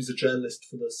 who's a journalist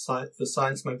for the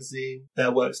Science magazine.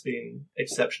 Their work's been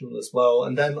exceptional as well.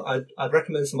 And then I'd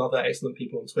recommend some other excellent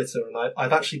people on Twitter, and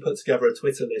I've actually put together a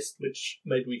Twitter list, which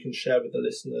maybe we can share with the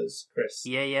listeners, Chris.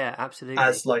 Yeah, absolutely.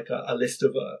 As like a list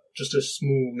of just a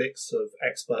small mix of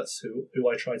experts who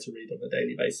I try to read on a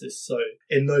daily basis. So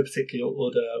in no particular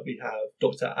order, we have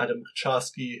Dr. Adam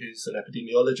Kucharski, who's an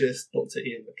epidemiologist, Dr.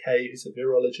 Ian McKay, who's a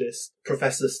virologist,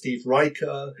 Professor Steve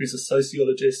Riker, who's a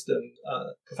sociologist, and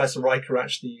Professor Riker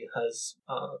actually has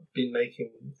been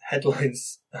making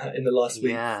headlines in the last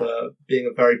week for being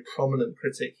a very prominent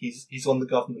critic. He's on the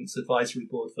government's advisory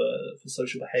board for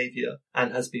social behaviour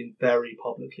and has been very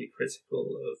publicly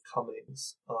critical of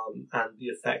Cummings and the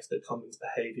effect that Cummings'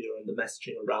 behaviour and the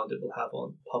messaging around it will have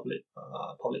on public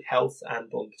health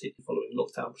and on particularly following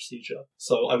lockdown procedure.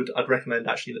 So I'd recommend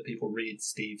actually that people read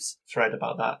Steve's thread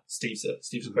about that. Steve's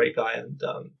a great guy, and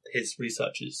his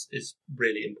research is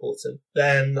really important.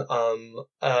 Then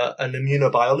an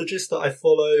immunobiologist that I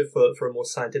follow for a more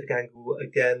scientific angle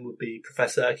again would be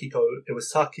Professor Akiko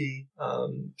Iwasaki.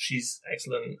 She's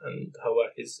excellent, and her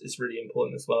work is really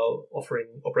important as well,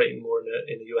 operating more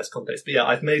in a US context. But yeah,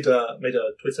 I've made a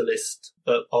Twitter list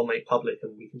that I'll make public,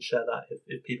 and we can share that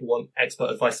if people want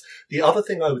expert advice. The other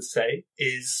thing I would say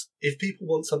is, if people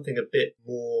want something a bit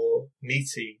more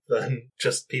meaty than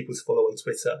just people to follow on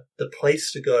Twitter, the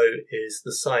place to go is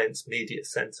the Science Media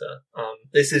Centre.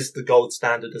 This is the gold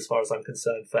standard as far as I'm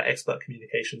concerned for expert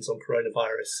communications on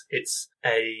coronavirus. It's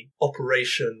a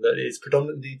operation that is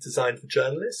predominantly designed for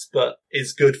journalists, but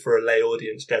is good for a lay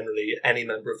audience generally. Any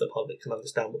member of the public can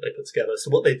understand what they put together. So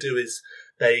what they do is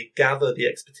they gather the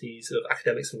expertise of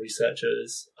academics and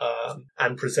researchers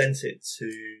and present it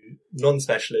to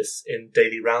non-specialists in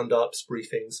daily roundups,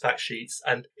 briefings, fact sheets.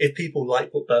 And if people like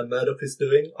what Bern Murdoch is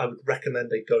doing, I would recommend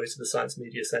they go to the Science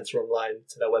Media Centre online,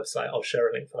 to their website. I'll share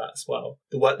a link for that as well.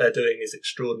 The work they're doing is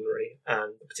extraordinary,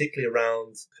 and particularly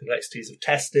around complexities of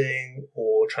testing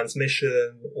or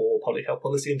transmission or public health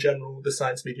policy in general, the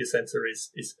Science Media Centre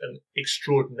is an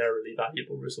extraordinarily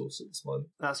valuable resource at this moment.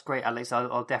 That's great, Alex.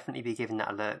 I'll definitely be giving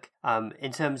that a look.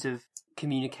 In terms of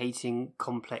communicating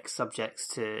complex subjects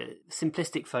to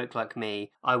simplistic folk like me,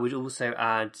 I would also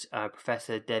add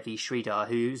Professor Devi Sridhar,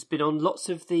 who's been on lots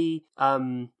of the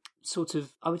sort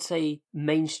of, I would say,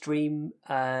 mainstream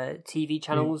TV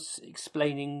channels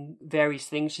explaining various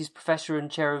things. She's Professor and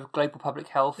Chair of Global Public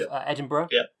Health at Edinburgh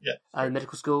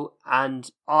Medical School, and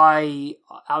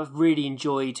I've really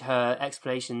enjoyed her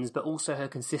explanations, but also her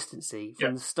consistency.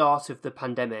 From the start of the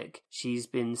pandemic, she's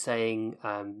been saying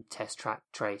test, track,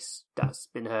 trace. That's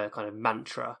been her kind of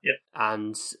mantra.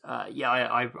 And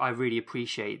I really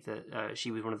appreciate that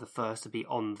she was one of the first to be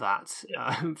on that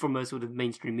from a sort of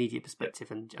mainstream media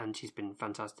perspective, and and she's been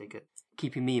fantastic at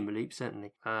keeping me in the loop,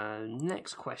 certainly.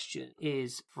 Next question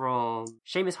is from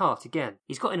Seamus Hart again.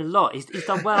 He's got in a lot. He's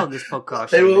done well on this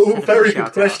podcast. They were all very good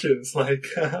Shout questions. Like,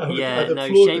 yeah, no,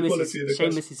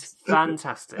 Seamus is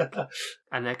fantastic.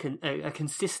 And a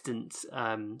consistent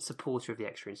supporter of the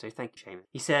Extra. So thank you, Seamus.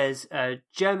 He says,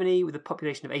 Germany, with a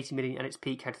population of 80 million at its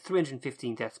peak, had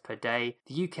 315 deaths per day.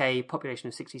 The UK, population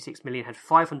of 66 million, had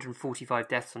 545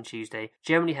 deaths on Tuesday.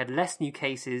 Germany had less new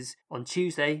cases on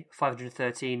Tuesday,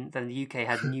 513, than the UK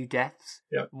had new deaths.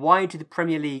 Yeah. Why do the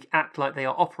Premier League act like they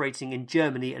are operating in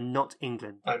Germany and not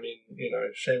England? I mean,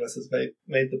 Seamus has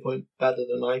made the point better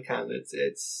than I can.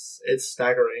 It's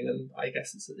staggering, and I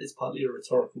guess it's partly a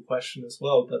rhetorical question as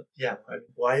well. But yeah, I mean,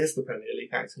 why is the Premier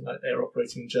League acting like they're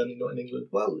operating in Germany, not in England?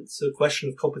 Well, it's a question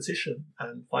of competition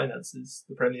and finances.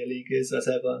 The Premier League is, as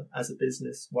ever, as a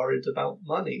business, worried about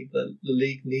money. The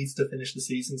league needs to finish the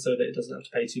season so that it doesn't have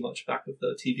to pay too much back of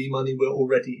the TV money. We're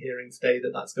already hearing today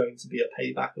that that's going to be a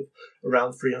payback of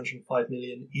around 305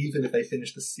 million, even if they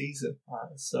finish the season.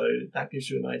 So that gives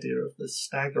you an idea of the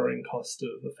staggering cost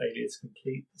of a failure to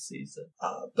complete the season.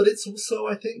 But it's also,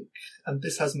 I think, and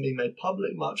this hasn't been made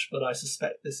public much, but I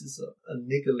suspect this is a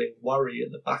niggling worry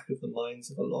at the back of the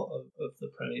minds of a lot of the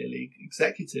Premier League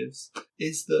executives,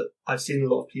 is that I've seen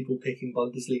a lot of people picking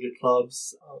Bundesliga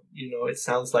clubs. It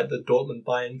sounds like the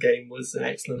Dortmund-Bayern game was an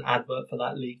excellent advert for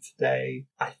that league today.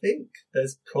 I think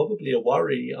there's probably a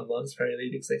worry amongst Premier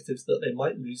League executives that they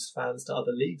might lose fans to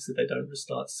other leagues if they don't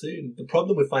restart soon. The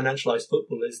problem with financialised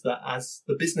football is that as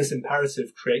the business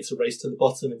imperative creates a race to the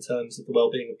bottom in terms of the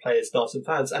well-being of players, staff and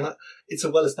fans, and it's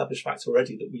a well-established fact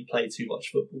already that we play too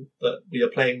much football, that we are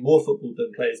playing more football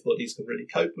than players' bodies can really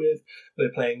cope with.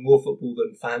 We're playing more football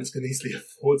than fans can easily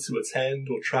afford to attend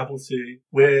or travel to.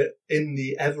 We're in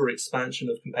the ever expansion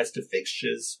of competitive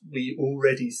fixtures. We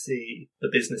already see the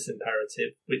business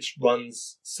imperative, which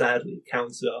runs sadly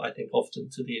counter, I think, often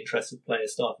to the interests of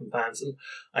players, staff and fans. And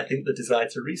I think the desire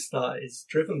to restart is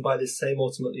driven by this same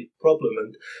ultimately problem.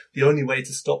 And the only way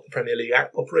to stop the Premier League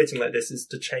operating like this is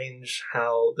to change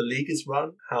how the league is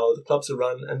run, how the clubs are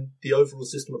run, and the overall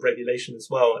system of regulation as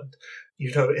well. And,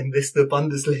 in this, the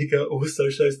Bundesliga also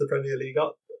shows the Premier League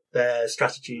up. Their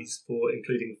strategies for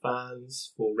including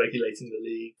fans, for regulating the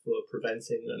league, for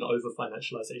preventing an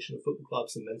over-financialisation of football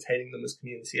clubs and maintaining them as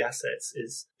community assets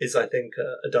is I think,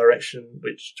 a direction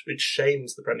which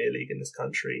shames the Premier League in this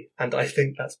country. And I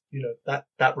think that's,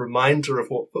 that reminder of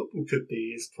what football could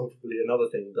be is probably another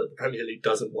thing that the Premier League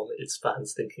doesn't want its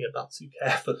fans thinking about too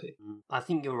carefully. I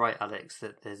think you're right, Alex,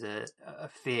 that there's a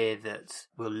fear that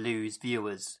we'll lose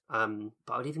viewers.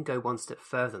 But I would even go one step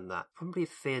further than that. Probably a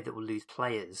fear that we'll lose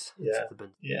players.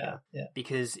 Yeah.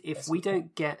 Because if we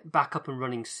don't get back up and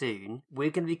running soon,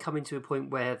 we're going to be coming to a point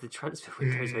where the transfer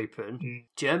window is open.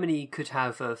 Germany could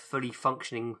have a fully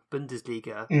functioning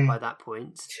Bundesliga by that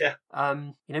point. Yeah.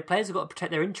 Players have got to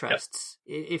protect their interests.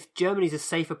 If Germany's a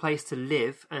safer place to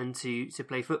live and to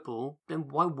play football, then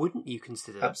why wouldn't you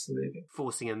consider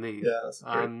forcing a move? Yeah, that's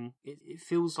it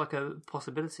feels like a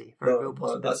possibility, a real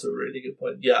possibility. That's a really good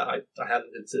point. Yeah, I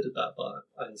hadn't considered that, but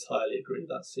I entirely agree.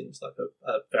 That seems like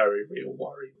a very real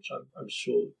worry, which I'm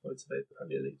sure would motivate the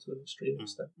Premier League to an extreme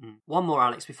extent. One more,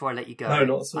 Alex, before I let you go. No,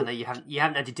 not at all. I know you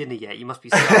haven't had your dinner yet. You must be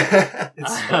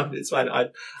starving. It's fine.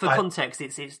 For context,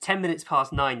 it's 10 minutes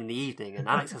past 9 in the evening, and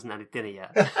Alex hasn't had his dinner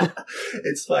yet.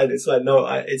 It's fine. No,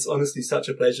 it's honestly such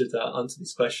a pleasure to answer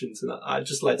these questions, and I'd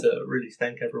just like to really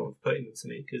thank everyone for putting them to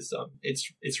me, because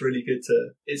it's really good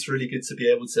to be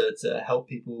able to help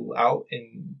people out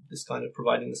in this kind of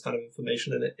providing this kind of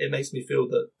information, and it makes me feel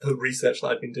that the research that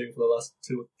I've been doing for the last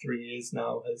 2 or 3 years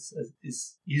now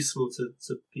is useful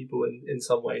to people in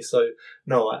some way. So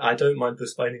no, I don't mind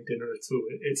postponing dinner at all.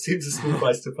 It seems a small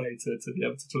price to pay to be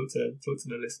able to talk to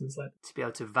the listeners, like to be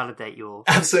able to validate your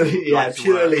absolutely, yeah,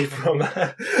 purely from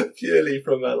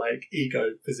a like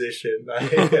ego position.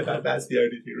 That's the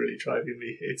only thing really driving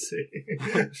me here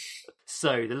too.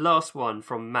 So the last one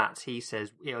from Matt, he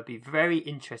says, I'd be very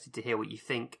interested to hear what you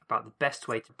think about the best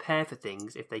way to prepare for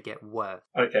things if they get worse.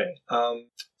 Okay.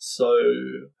 So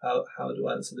how do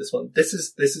I answer this one? This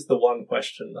is the one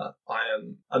question that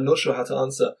I'm not sure how to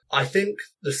answer. I think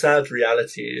the sad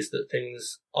reality is that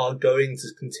things are going to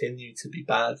continue to be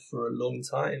bad for a long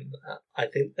time. I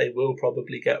think they will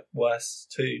probably get worse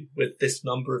too, with this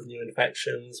number of new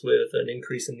infections, with an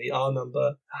increase in the R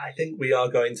number. I think we are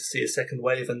going to see a second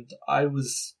wave, and I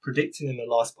was predicting in the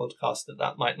last podcast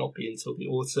that might not be until the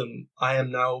autumn. I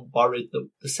am now worried that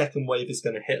the second wave is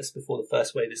going to hit us before the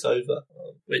first wave is over,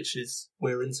 which is,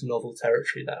 we're into novel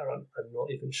territory there. I'm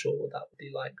not even sure what that would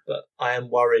be like, but I am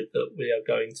worried that we are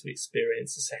going to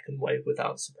experience a second wave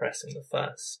without suppressing the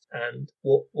first. first. And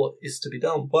what is to be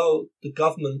done? Well, the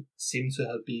government seem to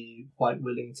have been quite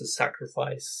willing to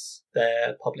sacrifice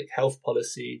their public health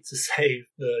policy to save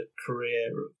the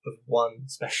career of one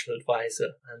special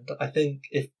advisor. And I think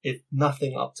if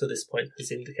nothing up to this point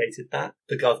has indicated that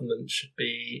the government should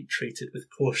be treated with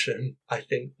caution, I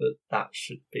think that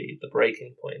should be the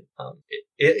breaking point.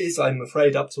 It is, I'm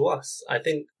afraid, up to us. I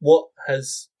think what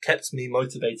has kept me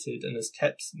motivated and has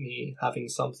kept me having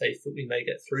some faith that we may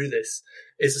get through this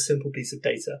is a simple piece of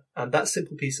data. And that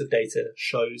simple piece of data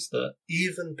shows that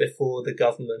even before the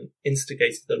government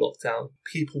instigated the lockdown,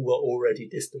 people were already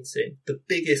distancing. The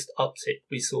biggest uptick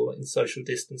we saw in social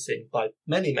distancing by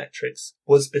many metrics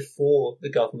was before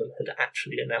the government had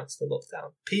actually announced the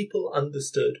lockdown. People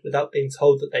understood, without being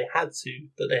told that they had to,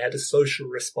 that they had a social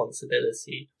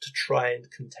responsibility to try and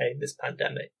contain this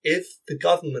pandemic. If the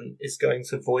government is going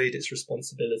to void its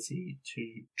responsibility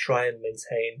to try and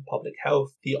maintain public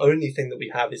health, the only thing that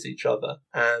we have is each other.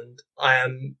 And I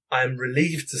am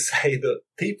relieved to say that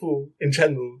people in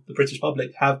general, the British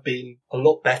public, have been a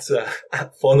lot better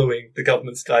at following the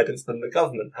government's guidance than the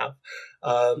government have.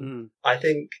 I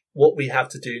think what we have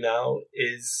to do now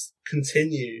is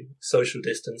continue social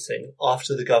distancing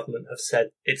after the government have said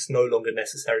it's no longer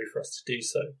necessary for us to do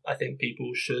so. I think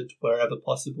people should, wherever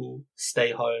possible,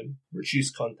 stay home,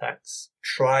 reduce contacts,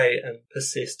 try and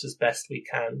persist as best we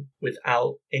can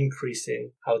without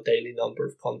increasing our daily number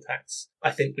of contacts. I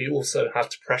think we also have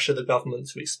to pressure the government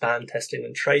to expand testing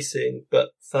and tracing, but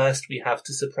first we have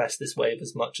to suppress this wave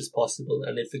as much as possible.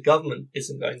 And if the government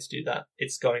isn't going to do that,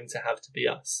 it's going to have to be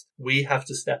us. We have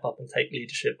to step up and take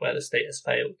leadership where the state has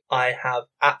failed. I have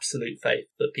absolute faith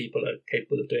that people are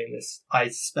capable of doing this. I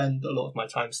spend a lot of my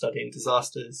time studying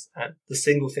disasters, and the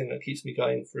single thing that keeps me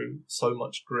going through so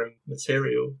much grim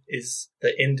material is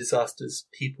that in disasters,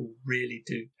 people really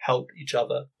do help each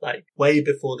other. Like, way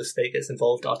before the state gets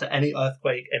involved, after any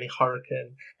earthquake, any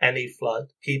hurricane, any flood,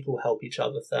 people help each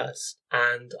other first.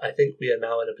 And I think we are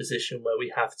now in a position where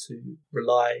we have to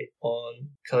rely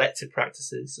on collective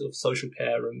practices of social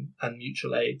care and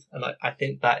mutual aid. And I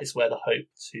think that is where the hope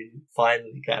to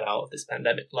finally get out of this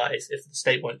pandemic lies. If the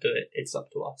state won't do it, it's up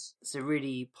to us. It's a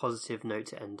really positive note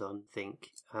to end on, I think.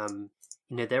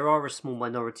 There are a small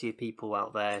minority of people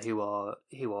out there who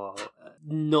are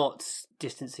not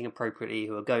distancing appropriately,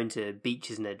 who are going to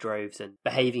beaches in their droves and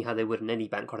behaving how they would on any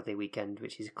bank holiday weekend,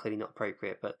 which is clearly not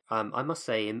appropriate. But I must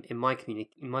say, in my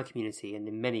community and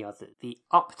in many others, the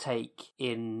uptake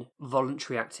in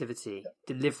voluntary activity,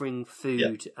 delivering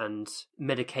food and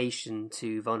medication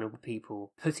to vulnerable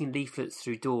people, putting leaflets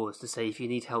through doors to say, if you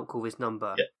need help, call this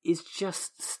number, is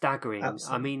just staggering.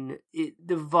 Absolutely. I mean,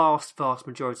 the vast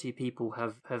majority of people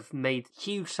have made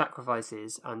huge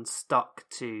sacrifices and stuck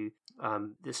to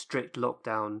the strict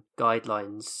lockdown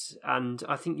guidelines, and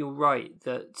I think you're right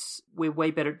that we're way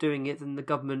better at doing it than the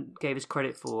government gave us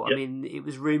credit for. I mean, it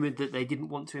was rumoured that they didn't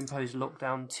want to impose a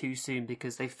lockdown too soon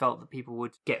because they felt that people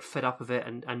would get fed up of it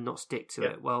and not stick to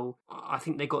it. Well, I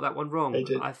think they got that one wrong.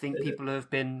 I think people have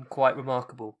been quite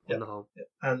remarkable on the whole.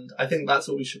 And I think that's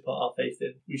what we should put our faith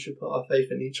in. We should put our faith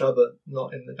in each other,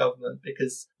 not in the government,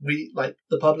 because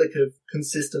the public have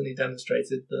consistently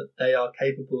demonstrated that they are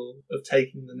capable of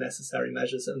taking the necessary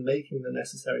measures and making the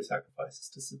necessary sacrifices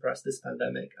to suppress this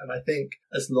pandemic. And I think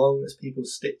as long as people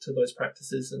stick to those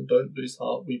practices and don't lose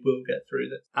heart, we will get through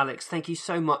this. Alex, thank you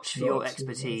so much for your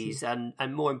expertise and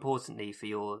more importantly for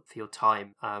your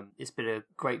time. It's been a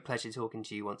great pleasure talking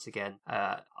to you once again.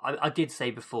 I did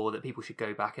say before that people should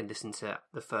go back and listen to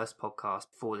the first podcast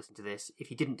before listening to this.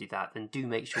 If you didn't do that, then do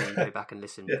make sure you go back and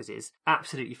listen because it is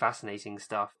absolutely fascinating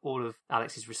stuff. All of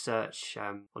Alex's research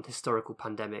on historical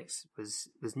pandemics was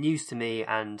news to me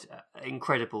and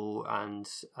incredible. And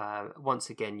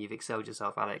once again, you've excelled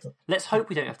yourself, Alex. Let's hope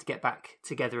we don't have to get back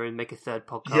together and make a third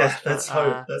podcast. Yeah, let's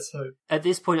hope. At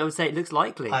this point, I would say it looks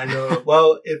likely. I know.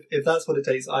 Well, if that's what it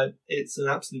takes, it's an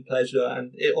absolute pleasure,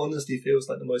 and it honestly feels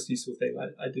like the most useful thing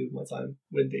I do with my time,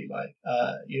 Windy.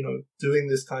 Doing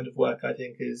this kind of work, I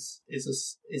think is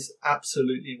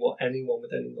absolutely what anyone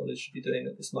with any knowledge should be doing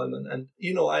at this moment. And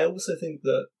I also think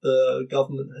that the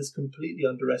government has completely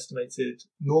underestimated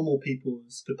normal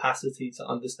people's capacity to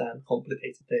understand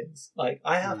complicated things. Like,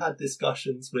 I have had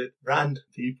discussions with random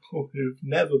people who've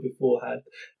never before had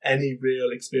any real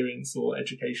experience or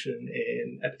education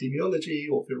in epidemiology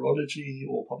or virology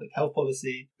or public health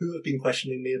policy, who have been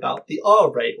questioning me about the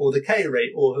R rate or the K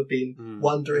rate, or have been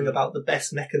wondering about the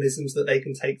best mechanisms that they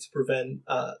can take to prevent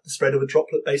the spread of a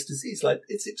droplet-based disease. Like,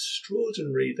 it's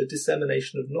extraordinary, the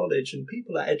dissemination of knowledge, and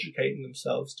people are educating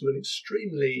themselves to an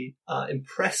extremely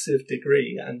impressive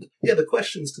degree. And the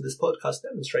questions to this podcast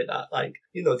demonstrate that. Like,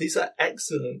 you know, these are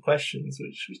excellent questions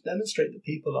which demonstrate that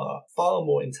people are far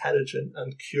more intelligent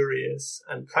and curious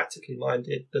and practically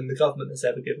minded than the government has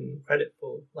ever given them credit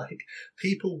for. Like,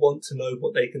 people want to know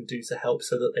what they can do to help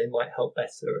so that they might help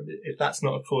better. And if that's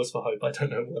not a cause for hope, I don't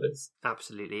know what is.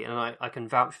 Absolutely. And I can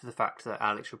vouch for the fact that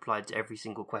Alex replied to every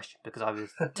single question because I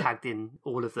was tagged in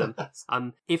all of them.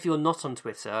 If you're not on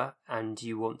Twitter and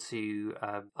you want to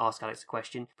ask Alex a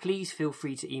question, please feel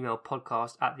free to email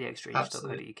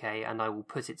podcast@theextrainch.co.uk and I will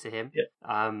put it to him. Yeah.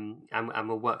 And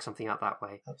we'll work something out that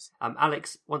way.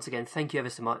 Alex, once again, thank you ever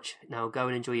so much. Now go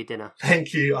and enjoy your dinner.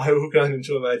 Thank you. I will go and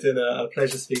enjoy my dinner. A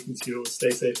pleasure speaking to you all.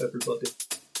 Stay safe, everybody.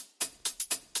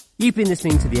 You've been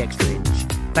listening to The Extra Inch.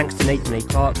 Thanks to Nathan A.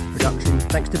 Clark for production.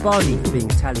 Thanks to Bardi for being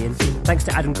Italian. Thanks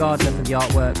to Adam Gardner for the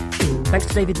artwork. Thanks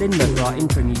to David Lindmer for our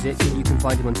intro music. You can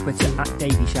find him on Twitter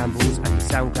 @DavyShambles and his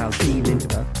SoundCloud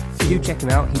 @DLindmer. Do check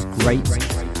him out, he's great.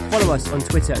 Follow us on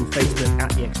Twitter and Facebook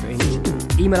 @The Extra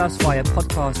Inch. Email us via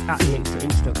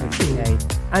podcast@theextrainch.co.uk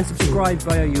and subscribe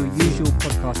via your usual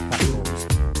podcast platforms.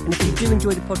 And if you do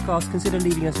enjoy the podcast, consider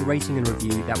leaving us a rating and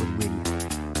review, that would really help.